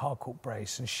editor at Harcourt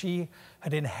Brace, and she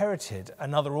had inherited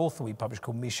another author we published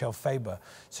called Michel Faber.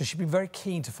 So she'd been very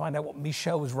keen to find out what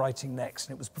Michel was writing next,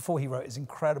 and it was before he wrote his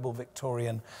incredible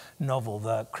Victorian novel,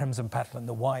 The Crimson Petal and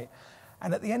the White.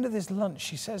 And at the end of this lunch,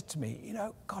 she says to me,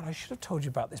 God, I should have told you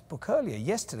about this book earlier.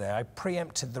 Yesterday, I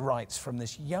preempted the rights from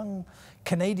this young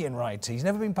Canadian writer. He's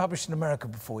never been published in America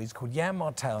before. He's called Jan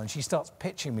Martel, and she starts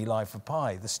pitching me Life of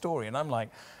Pi, the story, and I'm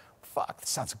like, fuck, this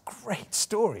sounds a great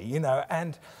story,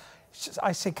 and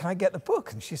I said, can I get the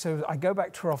book? And she said, I go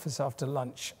back to her office after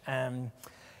lunch, and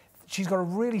she's got a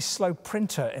really slow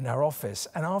printer in her office,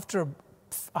 and after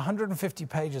 150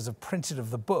 pages of printed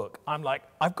of the book, I'm like,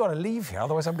 I've got to leave here,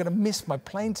 otherwise I'm going to miss my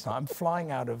plane tonight. I'm flying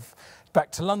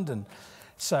back to London.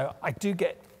 So I do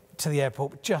get to the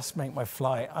airport, but just make my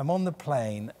flight. I'm on the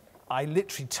plane. I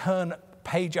literally turn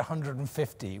page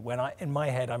 150 when in my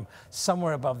head, I'm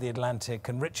somewhere above the Atlantic,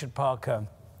 and Richard Parker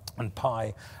and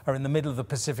Pi are in the middle of the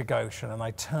Pacific Ocean, and I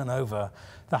turn over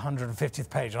the 150th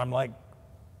page, and I'm like,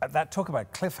 talk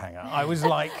about cliffhanger. I was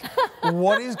like,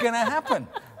 what is going to happen?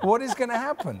 What is going to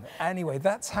happen? Anyway,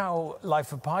 that's how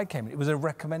Life of Pi came. It was a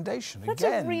recommendation. That's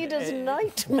a reader's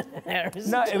nightmare, isn't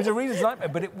it? No, it was a reader's nightmare,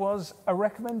 but it was a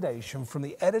recommendation from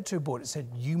the editor who bought it. It said,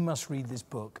 you must read this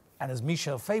book. And as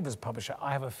Michel Faber's publisher,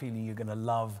 I have a feeling you're going to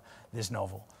love this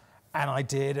novel. And I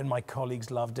did, and my colleagues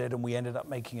loved it, and we ended up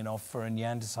making an offer, and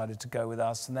Jan decided to go with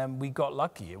us, and then we got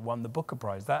lucky. It won the Booker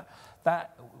Prize. That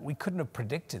we couldn't have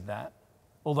predicted that.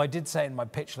 Although I did say in my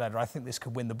pitch letter, I think this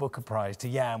could win the Booker Prize to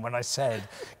Jan when I said,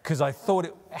 because I thought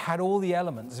it had all the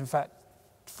elements. In fact,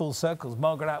 full circles,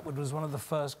 Margaret Atwood was one of the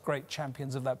first great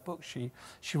champions of that book. She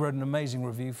wrote an amazing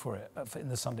review for it in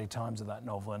the Sunday Times of that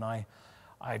novel, and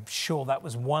I'm sure that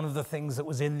was one of the things that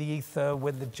was in the ether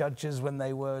with the judges when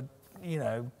they were,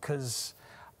 because,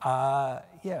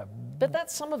 yeah. But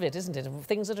that's some of it, isn't it?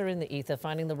 Things that are in the ether,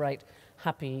 finding the right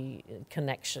happy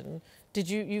connection.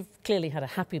 You've clearly had a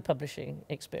happy publishing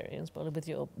experience,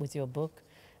 Bolu, with your book.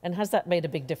 And has that made a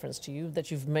big difference to you, that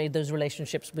you've made those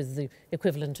relationships with the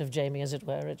equivalent of Jamie, as it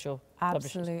were, at your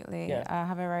Absolutely. Yeah. I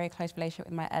have a very close relationship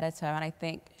with my editor, and I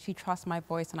think she trusts my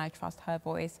voice and I trust her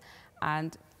voice.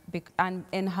 And and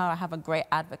in her I have a great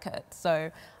advocate.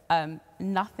 So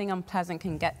nothing unpleasant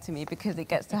can get to me because it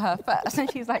gets to her first.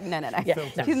 And she's like, no.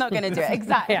 She's not going to do it.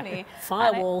 Exactly. Yeah.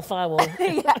 Firewall.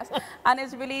 Yes. And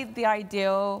it's really the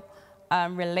ideal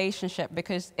relationship,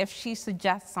 because if she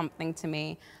suggests something to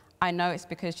me, I know it's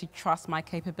because she trusts my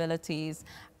capabilities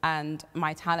and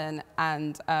my talent,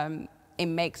 and it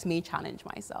makes me challenge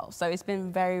myself. So it's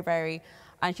been very, very,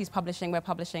 and we're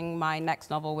publishing my next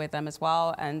novel with them as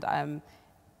well. And I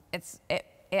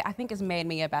think it's made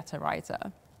me a better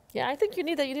writer. Yeah, I think you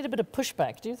need that. You need a bit of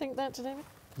pushback. Do you think that, David?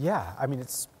 Yeah, I mean,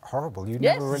 it's horrible. You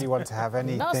Yes. never really want to have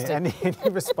any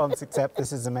response except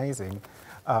this is amazing.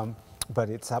 But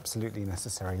it's absolutely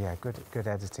necessary. Yeah, good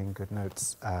editing, good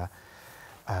notes.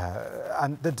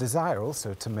 And the desire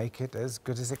also to make it as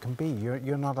good as it can be.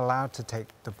 You're not allowed to take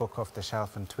the book off the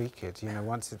shelf and tweak it. You know,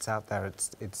 once it's out there,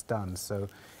 it's done. So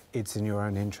it's in your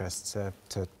own interest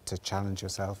to challenge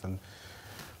yourself and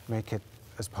make it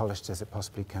as polished as it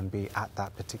possibly can be at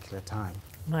that particular time.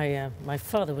 My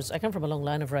father was, I come from a long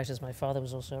line of writers. My father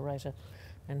was also a writer.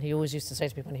 And he always used to say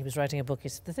to me when he was writing a book, he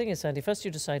said, the thing is, Sandy, first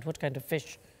you decide what kind of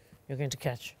fish you're going to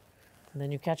catch. And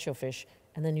then you catch your fish,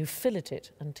 and then you fillet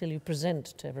it until you present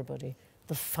to everybody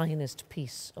the finest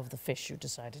piece of the fish you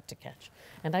decided to catch.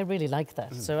 And I really like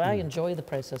that. So I enjoy the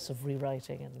process of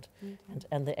rewriting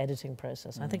and the editing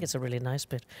process. I think it's a really nice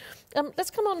bit.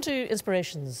 Let's come on to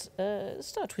inspirations.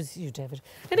 Start with you, David.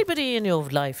 Anybody in your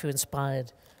life who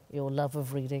inspired your love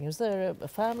of reading? Is there a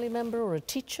family member or a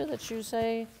teacher that you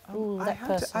say, ooh, that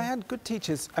person? I had good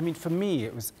teachers. I mean, for me,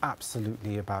 it was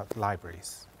absolutely about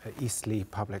libraries. Eastleigh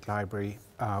Public Library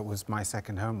was my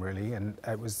second home, really, and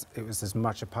it was as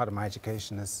much a part of my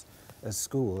education as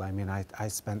school. I mean, I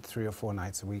spent 3 or 4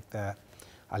 nights a week there.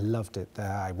 I loved it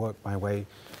there. I worked my way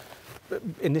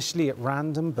initially at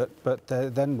random, but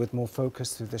then with more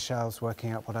focus through the shelves,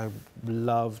 working out what I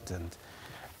loved. And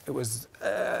it was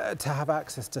to have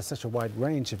access to such a wide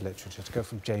range of literature, to go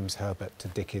from James Herbert to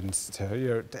Dickens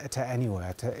to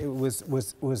anywhere. It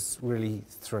was really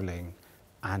thrilling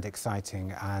and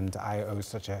exciting, and I owe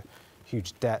such a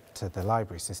huge debt to the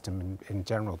library system in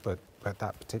general, but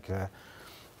that particular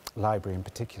library in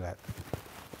particular.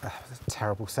 A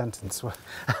terrible sentence.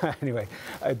 Anyway,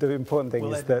 the important thing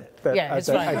is that yeah, it's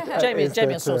fine.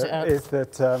 Jamie will sort it out.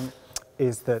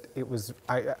 Is that it was.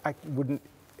 I wouldn't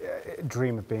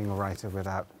dream of being a writer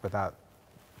without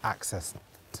access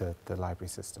to the library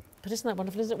system. But isn't that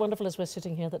wonderful? Isn't it wonderful as we're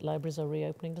sitting here that libraries are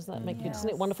reopening? Does that make you? Isn't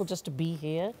it wonderful just to be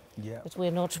here? Yeah. That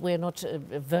we're not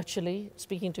virtually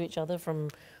speaking to each other from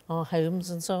our homes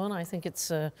and so on. I think it's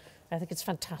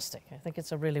fantastic. I think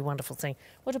it's a really wonderful thing.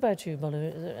 What about you,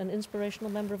 Bolu? Is there an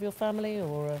inspirational member of your family,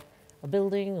 or a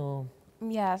building, or?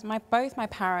 Yes, both my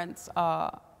parents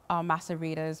are massive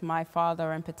readers. My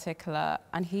father in particular,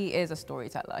 and he is a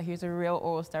storyteller. He's a real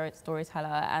oral storyteller,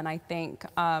 and I think.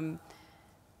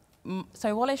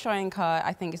 So Wole Soyinka,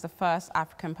 I think, is the first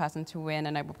African person to win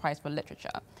a Nobel Prize for Literature.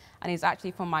 And he's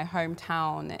actually from my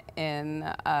hometown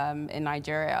in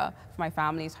Nigeria, from my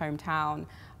family's hometown.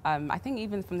 I think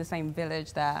even from the same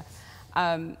village there.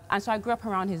 And so I grew up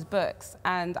around his books.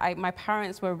 And my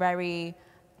parents were very,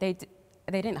 they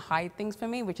didn't hide things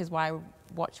from me, which is why I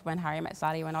watched When Harry Met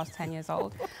Sally when I was 10 years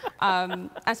old. And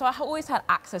so I always had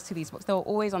access to these books. They were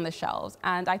always on the shelves.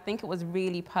 And I think it was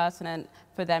really pertinent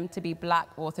for them to be Black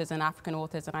authors and African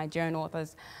authors and Nigerian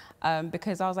authors,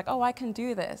 because I was like, oh, I can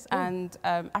do this. And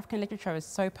African literature is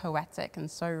so poetic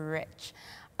and so rich.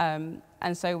 And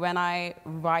so when I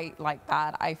write like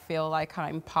that, I feel like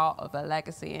I'm part of a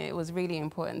legacy. It was really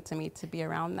important to me to be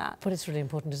around that. But it's really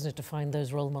important, isn't it, to find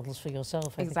those role models for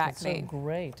yourself? I Exactly. think it's so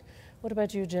great. What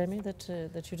about you, Jamie, that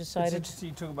you decided? It's interesting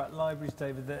you talk about libraries,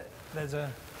 David. There's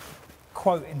a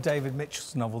quote in David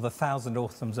Mitchell's novel, The Thousand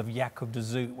Autumns of Jacob de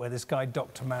Zoet, where this guy,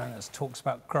 Dr. Marinus, talks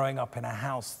about growing up in a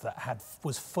house that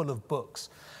was full of books.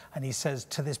 And he says,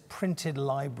 to this printed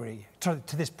library,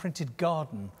 to this printed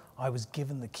garden, I was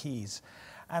given the keys.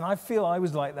 And I feel I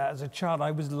was like that as a child. I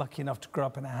was lucky enough to grow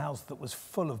up in a house that was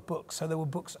full of books. So there were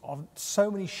books on so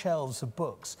many shelves of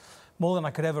books, more than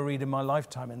I could ever read in my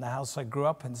lifetime in the house I grew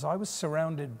up in. So I was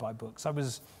surrounded by books. I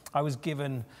was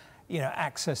given,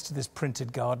 access to this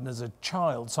printed garden as a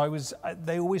child. So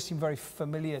they always seemed very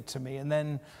familiar to me. And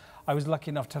then I was lucky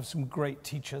enough to have some great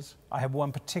teachers. I had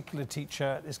one particular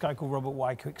teacher, this guy called Robert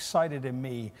Wyke, who excited in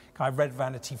me. I read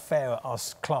Vanity Fair, our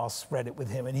class read it with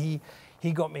him, and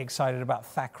he got me excited about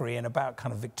Thackeray and about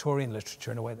kind of Victorian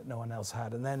literature in a way that no one else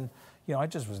had. And then, I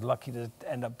just was lucky to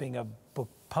end up being a book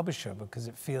publisher, because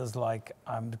it feels like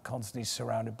I'm constantly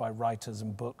surrounded by writers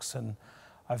and books, and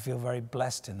I feel very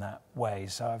blessed in that way.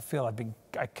 So I feel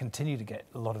I continue to get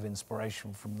a lot of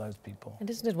inspiration from those people. And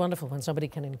isn't it wonderful when somebody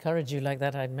can encourage you like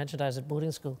that? I mentioned I was at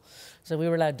boarding school. So we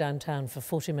were allowed downtown for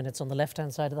 40 minutes on the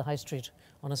left-hand side of the high street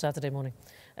on a Saturday morning.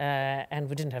 And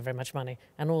we didn't have very much money.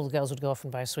 And all the girls would go off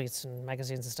and buy sweets and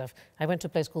magazines and stuff. I went to a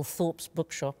place called Thorpe's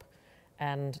Bookshop,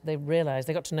 and they realised,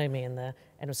 they got to know me in there,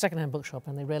 and it was a second-hand bookshop,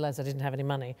 and they realised I didn't have any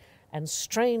money. And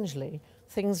strangely,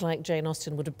 things like Jane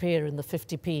Austen would appear in the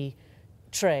 50p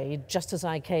tray just as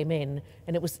I came in,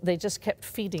 and they just kept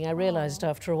feeding. I realised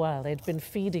after a while they'd been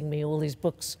feeding me all these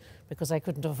books because I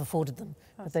couldn't have afforded them,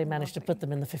 but they managed to put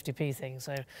them in the 50p thing,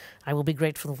 so I will be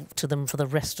grateful to them for the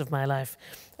rest of my life.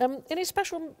 Any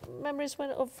special memories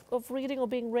of reading or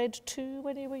being read to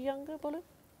when you were younger, Bolu?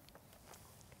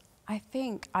 I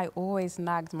think I always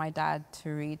nagged my dad to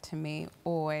read to me,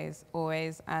 always,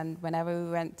 and whenever we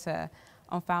went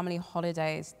on family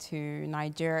holidays to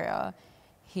Nigeria,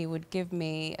 he would give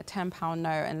me a £10 note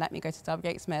and let me go to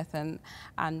W.H. Smith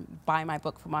and buy my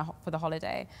book for the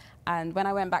holiday. And when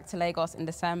I went back to Lagos in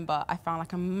December, I found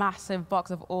like a massive box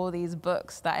of all these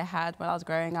books that I had when I was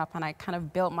growing up, and I kind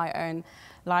of built my own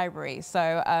library.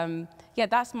 So yeah,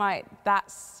 that's my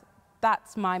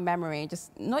memory.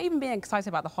 Just not even being excited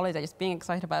about the holiday, just being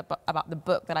excited about the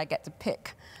book that I get to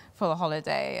pick for the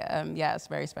holiday. Yeah, it's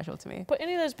very special to me. But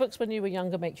any of those books when you were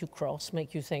younger make you cross,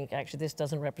 make you think, actually, this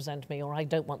doesn't represent me, or I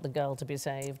don't want the girl to be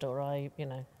saved, or you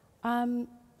know?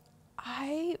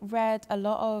 I read a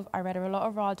lot of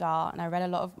Roald Dahl, and I read a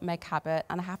lot of Meg Cabot,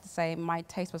 and I have to say my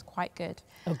taste was quite good.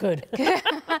 Oh, good.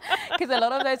 Because a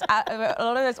lot of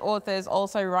those authors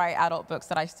also write adult books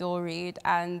that I still read,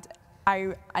 and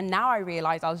now I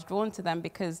realise I was drawn to them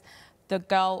because the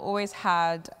girl always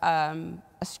had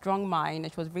a strong mind,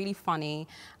 and she was really funny,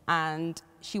 and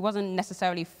she wasn't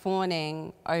necessarily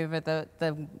fawning over the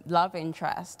love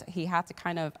interest. He had to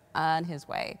kind of earn his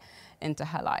way into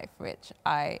her life, which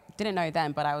I didn't know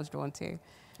then, but I was drawn to.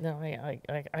 No,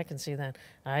 I can see that.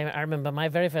 I remember my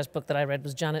very first book that I read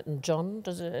was Janet and John.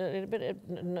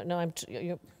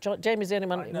 Jamie's the only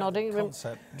one nodding.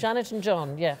 Janet and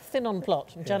John, yeah, thin on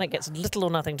plot. And Janet gets little or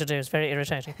nothing to do. It's very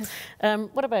irritating.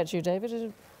 What about you,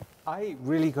 David? I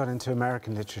really got into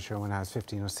American literature when I was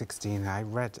 15 or 16. I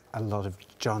read a lot of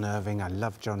John Irving. I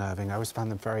loved John Irving. I always found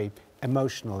them very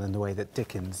emotional in the way that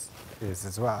Dickens is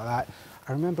as well. I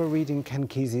remember reading Ken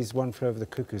Kesey's One Flew Over the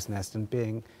Cuckoo's Nest and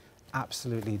being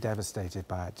absolutely devastated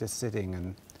by it, just sitting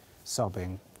and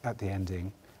sobbing at the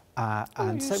ending.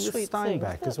 And so with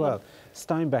Steinbeck as well.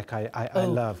 Steinbeck I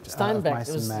loved.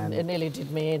 Steinbeck, it nearly did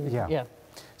me in. Yeah.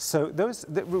 So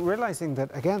realising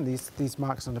that, again, these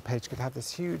marks on the page could have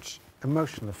this huge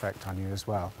emotional effect on you as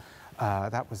well,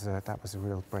 that was a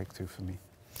real breakthrough for me.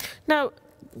 Now,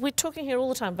 we're talking here all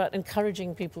the time about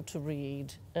encouraging people to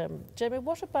read. Jamie,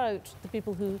 what about the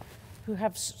people who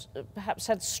have perhaps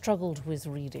had struggled with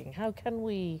reading? How can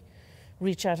we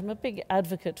reach out? I'm a big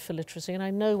advocate for literacy, and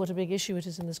I know what a big issue it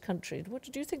is in this country.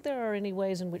 Do you think there are any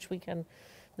ways in which we can...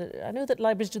 I know that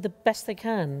libraries do the best they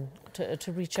can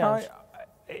to reach out.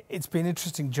 It's been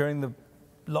interesting during the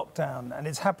lockdown, and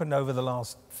it's happened over the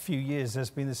last few years. There's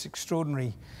been this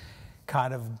extraordinary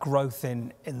kind of growth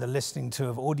in the listening to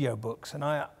of audiobooks, and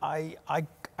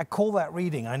I call that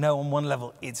reading. I know on one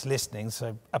level it's listening,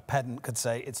 so a pedant could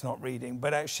say it's not reading,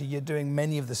 but actually you're doing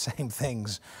many of the same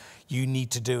things you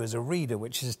need to do as a reader,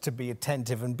 which is to be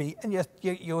attentive and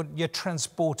you're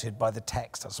transported by the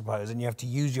text, I suppose, and you have to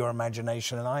use your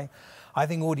imagination. And I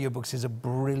think audiobooks is a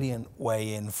brilliant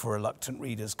way in for reluctant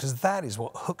readers, because that is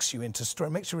what hooks you into story,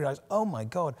 makes you realise, oh my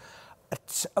God,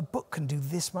 a book can do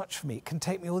this much for me. It can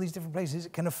take me all these different places.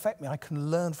 It can affect me. I can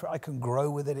learn from it. I can grow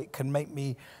with it. It can make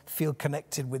me feel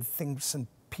connected with things and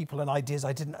people and ideas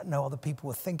I didn't know other people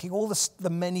were thinking. All the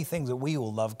many things that we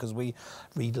all love because we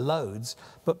read loads.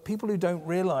 But people who don't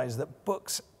realise that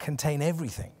books contain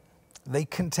everything. They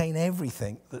contain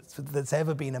everything that's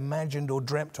ever been imagined or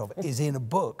dreamt of is in a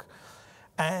book.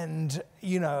 And,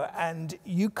 and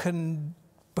you can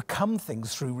become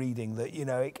things through reading that,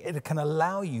 it can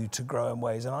allow you to grow in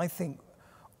ways. And I think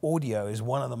audio is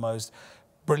one of the most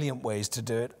brilliant ways to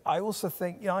do it. I also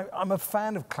think, I'm a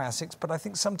fan of classics, but I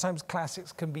think sometimes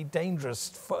classics can be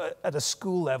dangerous at a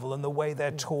school level and the way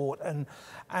they're taught. And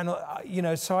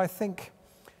so I think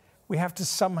we have to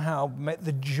somehow make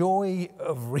the joy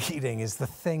of reading is the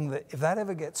thing that if that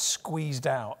ever gets squeezed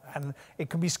out, and it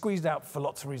can be squeezed out for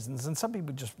lots of reasons, and some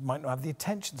people just might not have the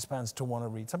attention spans to want to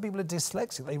read. Some people are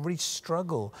dyslexic, they really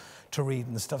struggle to read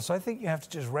and stuff. So I think you have to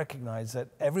just recognize that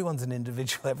everyone's an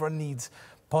individual, everyone needs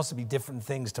possibly different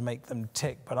things to make them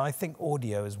tick, but I think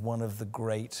audio is one of the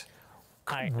great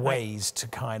ways to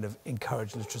kind of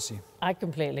encourage literacy. I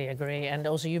completely agree. And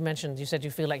also you said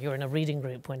you feel like you're in a reading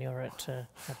group when you're at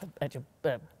your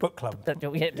Book club.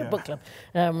 Book club.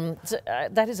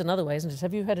 That is another way, isn't it?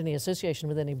 Have you had any association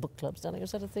with any book clubs, Danny?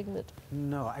 Is that a thing that...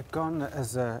 No, I've gone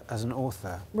as an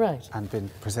author. Right. And been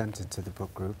presented to the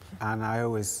book group. And I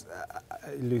always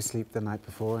lose sleep the night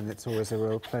before, and it's always a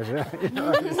real pleasure. You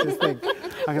know, I just think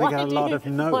I'm going to get a lot of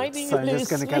notes. So I'm just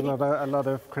going to get a lot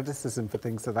of criticism for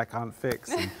things that I can't fix.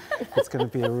 And it's going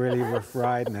to be a really rough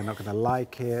ride, and they're not going to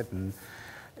like it. And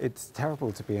it's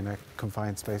terrible to be in a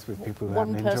confined space with people who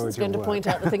haven't enjoyed your work. One person's going to point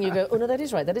out the thing, you go, oh no, that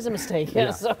is right, that is a mistake.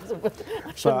 Yeah. So,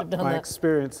 I shouldn't have done that. My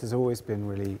experience has always been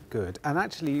really good. And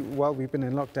actually, while we've been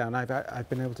in lockdown, I've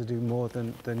been able to do more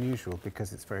than usual,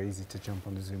 because it's very easy to jump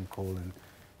on a Zoom call and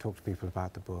talk to people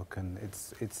about the book, and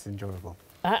it's enjoyable.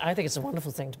 I think it's a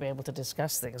wonderful thing to be able to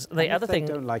discuss things. The other thing, if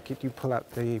they don't like it, you pull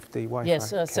out the Wi-Fi. Yes,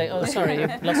 say, oh, sorry,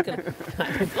 you've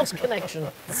lost connection.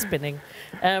 Spinning.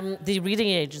 The reading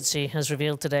agency has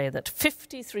revealed today that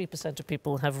 53% of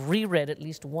people have reread at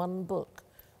least one book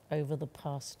over the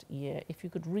past year. If you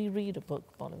could reread a book,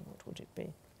 Bolu, what would it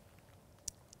be?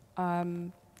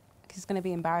 It's going to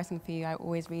be embarrassing for you. I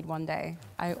always read one day.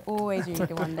 I always read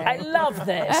it one day. I love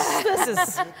this. This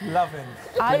is loving.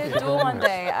 I adore One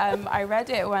Day. I read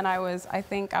it when I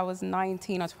think I was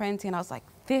 19 or 20, and I was like,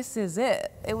 this is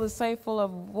it. It was so full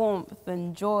of warmth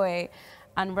and joy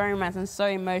and romance, and so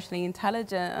emotionally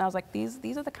intelligent. And I was like, these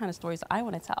are the kind of stories that I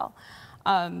want to tell.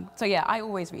 So yeah, I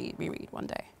always reread One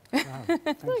Day. Wow,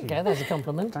 thank you. Okay, there's a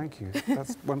compliment. Thank you.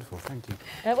 That's wonderful. Thank you.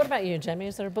 What about you, Jamie?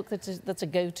 Is there a book that's a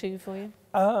go-to for you?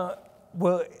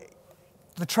 Well,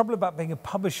 the trouble about being a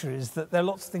publisher is that there are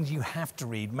lots of things you have to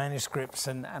read, manuscripts,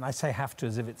 and I say have to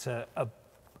as if it's a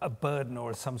burden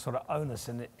or some sort of onus,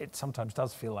 and it sometimes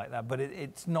does feel like that, but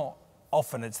it's not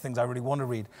often. It's things I really want to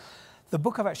read. The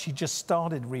book I've actually just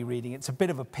started rereading, it's a bit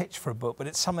of a pitch for a book, but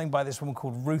it's something by this woman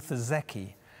called Ruth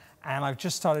Ozeki. And I've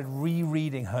just started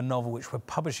rereading her novel, which we're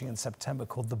publishing in September,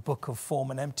 called The Book of Form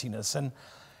and Emptiness. And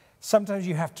sometimes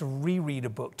you have to reread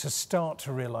a book to start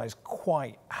to realize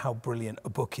quite how brilliant a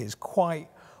book is, quite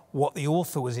what the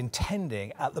author was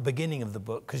intending at the beginning of the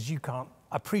book, because you can't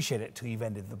appreciate it till you've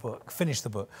ended the book, finished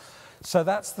the book. So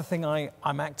that's the thing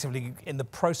I'm actively in the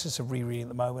process of rereading at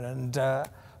the moment. And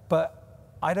but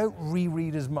I don't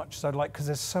reread as much as I'd like, because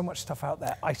there's so much stuff out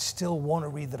there I still want to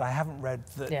read that I haven't read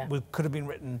that could have been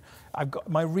written.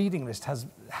 My reading list has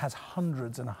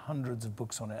hundreds and hundreds of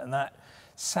books on it, and that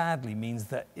sadly means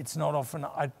that it's not often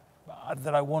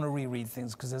that I want to reread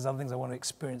things, because there's other things I want to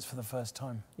experience for the first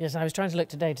time. Yes, I was trying to look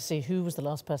today to see who was the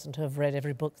last person to have read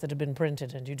every book that had been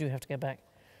printed, and you do have to go back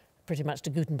pretty much to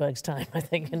Gutenberg's time, I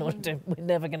think, in order to. We're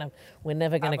never going to.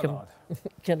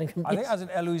 I think as in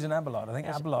Eloise and Abelard. I think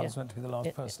Abelard is meant to be the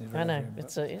last person who's read. I know,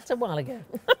 it's a while ago.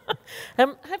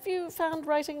 Have you found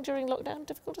writing during lockdown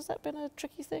difficult? Has that been a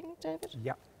tricky thing, David?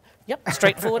 Yeah. Yep,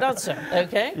 straightforward answer.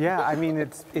 Okay. Yeah, I mean,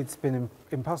 it's been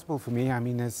impossible for me. I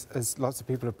mean, as lots of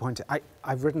people have pointed,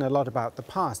 I've written a lot about the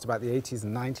past, about the 80s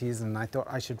and 90s, and I thought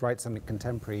I should write something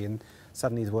contemporary, and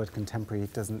suddenly the word contemporary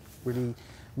doesn't really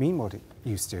mean what it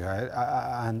used to.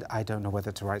 And I don't know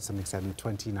whether to write something set in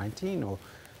 2019 or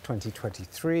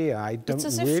 2023. I don't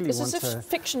really want to... It's as if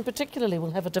fiction particularly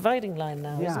will have a dividing line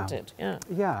now, isn't it? Yeah.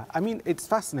 Yeah, I mean, it's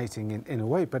fascinating in a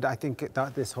way, but I think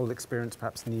that this whole experience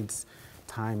perhaps needs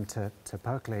time to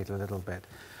percolate a little bit.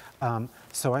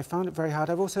 So I found it very hard.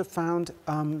 I've also found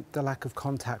the lack of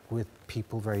contact with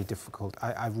people very difficult.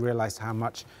 I've realized how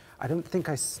much, I don't think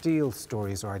I steal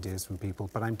stories or ideas from people,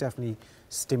 but I'm definitely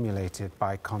stimulated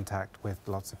by contact with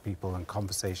lots of people and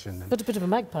conversation. But a bit of a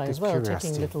magpie as well, curiosity.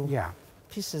 taking little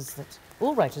pieces that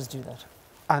all writers do that.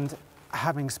 And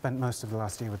having spent most of the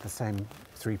last year with the same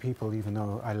 3 people, even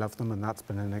though I love them and that's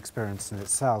been an experience in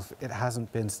itself, it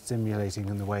hasn't been stimulating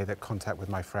in the way that contact with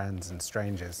my friends and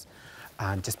strangers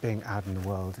and just being out in the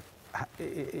world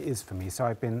is for me. So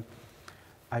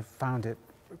I've found it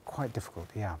quite difficult,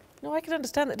 yeah. No, I can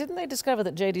understand that. Didn't they discover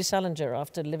that J.D. Salinger,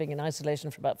 after living in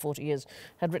isolation for about 40 years,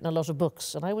 had written a lot of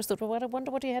books? And I always thought, well, I wonder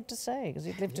what he had to say, because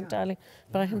he'd lived entirely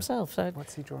by himself. So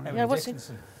what's he drawing? What's he?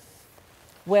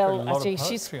 Well, actually,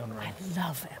 I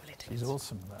love Emily Dickinson. She's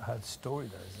awesome. Her story,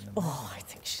 though, is amazing. Oh, I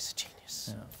think she's a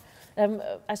genius.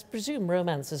 Yeah. I presume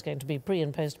romance is going to be pre-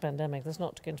 and post-pandemic. There's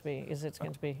not going to be, is it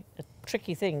going to be a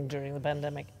tricky thing during the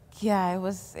pandemic? Yeah, it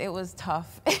was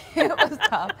tough. It was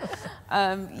tough.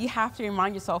 You have to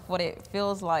remind yourself what it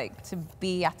feels like to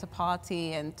be at a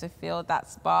party and to feel that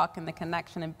spark and the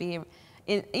connection and be,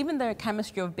 even the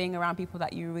chemistry of being around people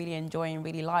that you really enjoy and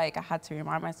really like, I had to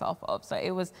remind myself of. So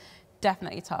it was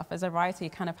definitely tough. As a writer, you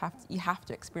kind of have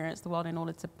to experience the world in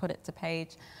order to put it to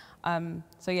page.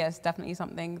 So yes, definitely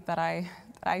something that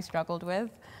I struggled with.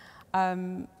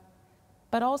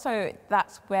 But also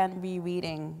that's when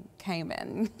rereading came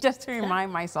in, just to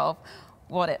remind myself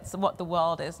what the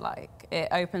world is like. It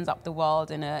opens up the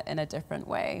world in a different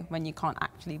way when you can't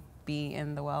actually be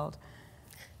in the world.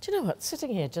 Do you know what?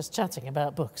 Sitting here just chatting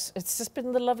about books, it's just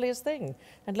been the loveliest thing.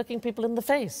 And looking people in the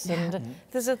face. And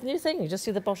there's a new thing. You just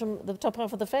see the top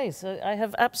half of the face. I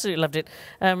have absolutely loved it.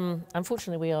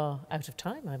 Unfortunately, we are out of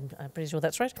time. I'm pretty sure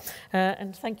that's right.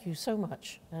 And thank you so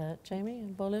much, Jamie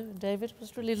and Bolu and David. It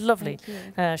was really lovely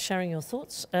sharing your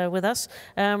thoughts with us.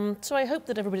 So I hope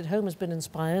that everybody at home has been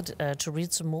inspired to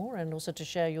read some more and also to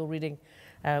share your reading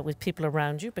with people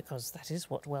around you, because that is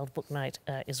what World Book Night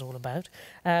is all about.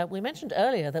 We mentioned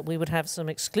earlier that we would have some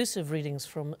exclusive readings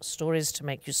from Stories to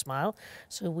Make You Smile.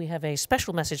 So we have a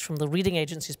special message from the reading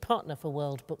agency's partner for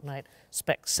World Book Night,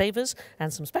 Specsavers,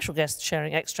 and some special guests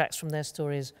sharing extracts from their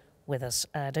stories with us.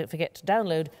 Don't forget to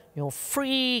download your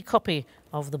free copy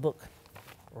of the book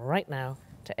right now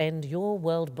to end your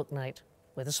World Book Night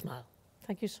with a smile.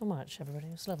 Thank you so much, everybody.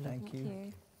 It was lovely. Thank you. Thank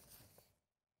you.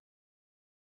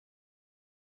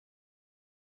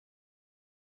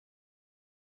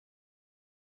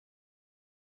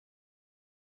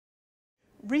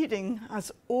 Reading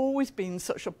has always been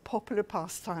such a popular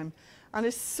pastime and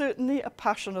is certainly a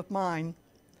passion of mine.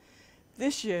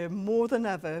 This year, more than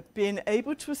ever, being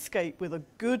able to escape with a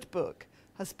good book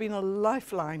has been a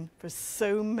lifeline for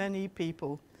so many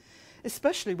people,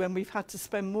 especially when we've had to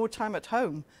spend more time at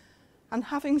home, and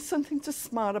having something to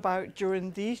smile about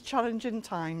during these challenging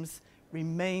times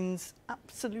remains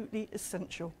absolutely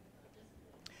essential.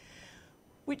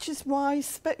 Which is why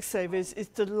Specsavers is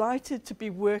delighted to be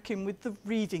working with the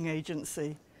reading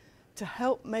agency to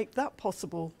help make that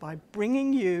possible by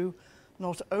bringing you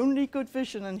not only good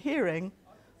vision and hearing,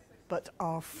 but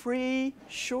our free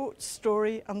short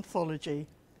story anthology,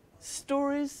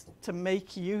 Stories to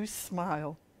Make You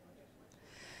Smile.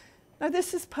 Now,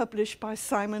 this is published by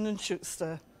Simon &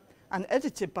 Schuster and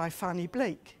edited by Fanny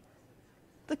Blake.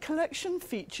 The collection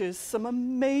features some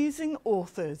amazing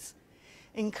authors,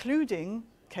 including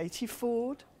Katie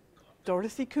Ford,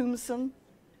 Dorothy Coomson,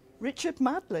 Richard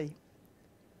Madley,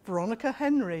 Veronica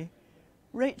Henry,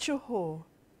 Rachel Hoare,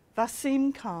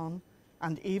 Vasim Khan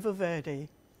and Eva Verdi.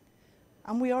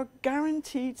 And we are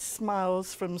guaranteed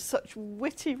smiles from such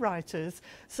witty writers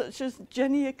such as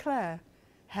Jenny Eclair,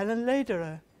 Helen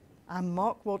Lederer and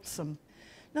Mark Watson.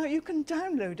 Now, you can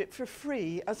download it for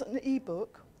free as an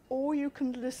ebook, or you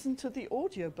can listen to the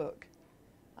audiobook.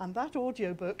 And that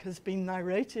audiobook has been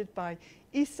narrated by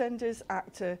EastEnders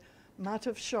actor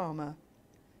Madhav Sharma.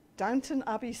 Downton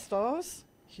Abbey stars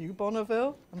Hugh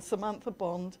Bonneville and Samantha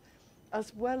Bond,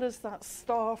 as well as that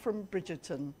star from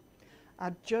Bridgerton,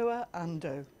 Adjoa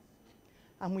Ando.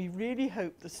 And we really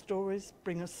hope the stories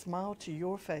bring a smile to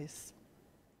your face.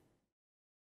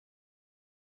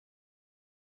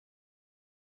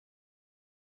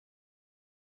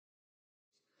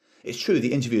 It's true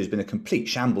the interview has been a complete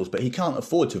shambles, but he can't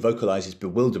afford to vocalise his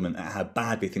bewilderment at how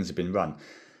badly things have been run.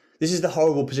 This is the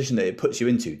horrible position that it puts you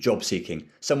into, job seeking,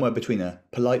 somewhere between a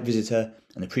polite visitor,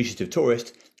 an appreciative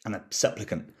tourist, and a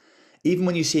supplicant. Even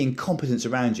when you see incompetence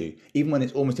around you, even when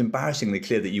it's almost embarrassingly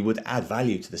clear that you would add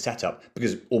value to the setup,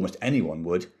 because almost anyone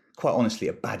would, quite honestly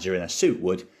a badger in a suit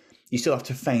would, you still have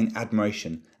to feign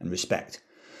admiration and respect.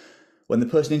 When the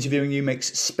person interviewing you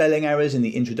makes spelling errors in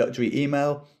the introductory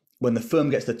email, when the firm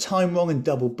gets the time wrong and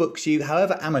double books you,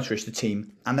 however amateurish the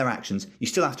team and their actions, you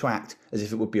still have to act as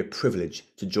if it would be a privilege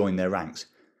to join their ranks,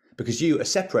 because you are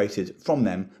separated from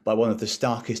them by one of the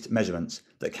starkest measurements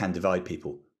that can divide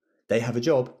people. They have a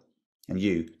job, and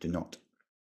you do not.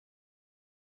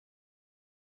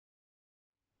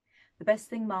 The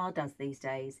best thing Ma does these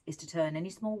days is to turn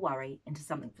any small worry into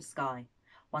something for Sky.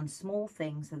 One small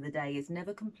thing so the day is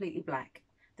never completely black,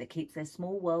 that keeps their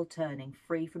small world turning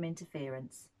free from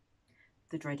interference.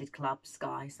 The dreaded club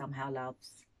Sky somehow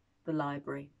loves, the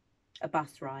library, a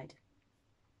bus ride.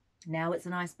 Now it's a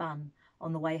nice bun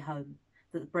on the way home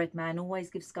that the bread man always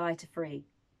gives Sky to free,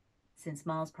 since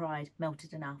Ma's pride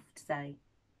melted enough to say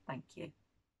thank you.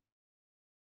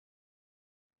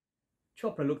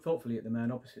 Chopra looked thoughtfully at the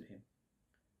man opposite him.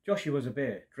 Joshi was a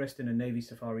bear, dressed in a navy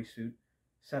safari suit,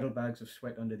 saddlebags of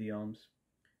sweat under the arms.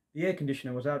 The air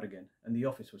conditioner was out again, and the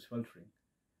office was sweltering.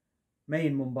 May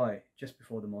in Mumbai, just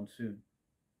before the monsoon.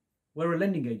 We're a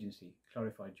lending agency,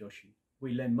 clarified Joshi.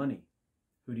 We lend money.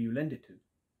 Who do you lend it to?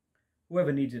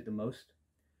 Whoever needs it the most.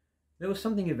 There was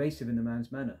something evasive in the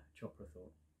man's manner, Chopra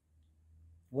thought.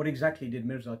 What exactly did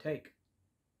Mirza take?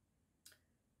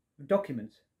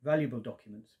 Documents, valuable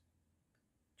documents.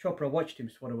 Chopra watched him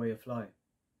swat away a fly.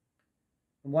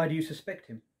 And why do you suspect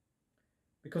him?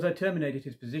 Because I terminated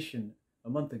his position a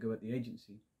month ago at the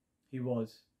agency. He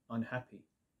was unhappy.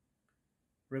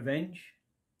 Revenge?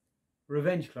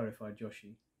 Revenge, clarified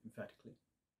Joshi emphatically.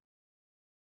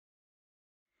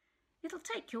 It'll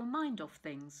take your mind off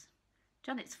things.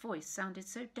 Janet's voice sounded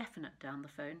so definite down the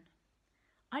phone.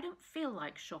 I don't feel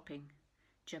like shopping.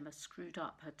 Gemma screwed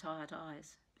up her tired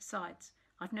eyes. Besides,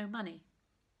 I've no money.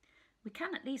 We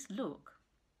can at least look.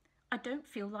 I don't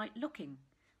feel like looking,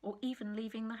 or even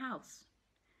leaving the house.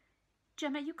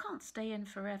 Gemma, you can't stay in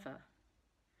forever.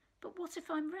 But what if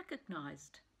I'm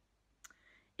recognised?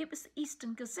 It was the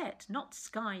Eastern Gazette, not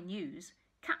Sky News.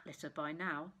 Cat litter by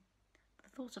now. The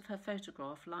thought of her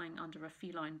photograph lying under a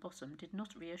feline bottom did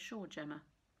not reassure Gemma.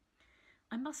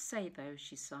 I must say, though,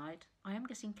 she sighed, I am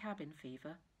getting cabin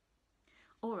fever.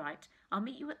 All right, I'll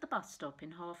meet you at the bus stop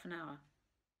in half an hour.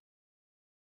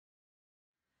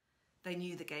 They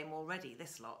knew the game already,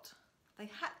 this lot. They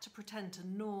had to pretend to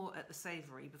gnaw at the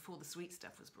savoury before the sweet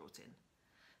stuff was brought in.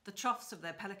 The troughs of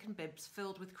their pelican bibs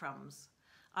filled with crumbs.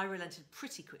 I relented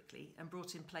pretty quickly and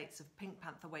brought in plates of Pink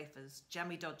Panther wafers,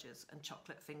 jammy Dodgers and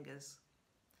chocolate fingers.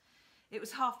 It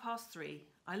was 3:30.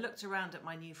 I looked around at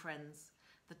my new friends,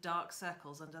 the dark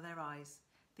circles under their eyes,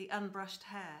 the unbrushed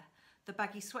hair, the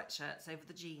baggy sweatshirts over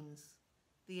the jeans,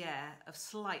 the air of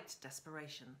slight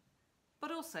desperation,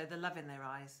 but also the love in their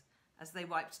eyes as they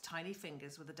wiped tiny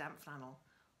fingers with a damp flannel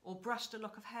or brushed a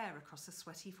lock of hair across a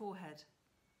sweaty forehead.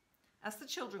 As the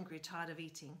children grew tired of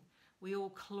eating, we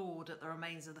all clawed at the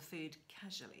remains of the food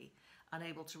casually,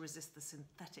 unable to resist the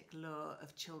synthetic lure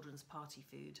of children's party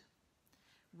food.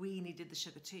 We needed the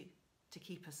sugar too, to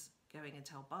keep us going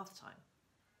until bath time.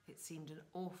 It seemed an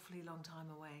awfully long time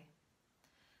away.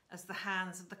 As the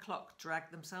hands of the clock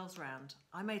dragged themselves round,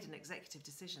 I made an executive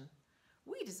decision.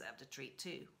 We deserved a treat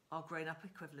too, our grown-up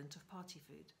equivalent of party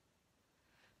food.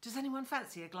 Does anyone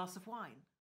fancy a glass of wine?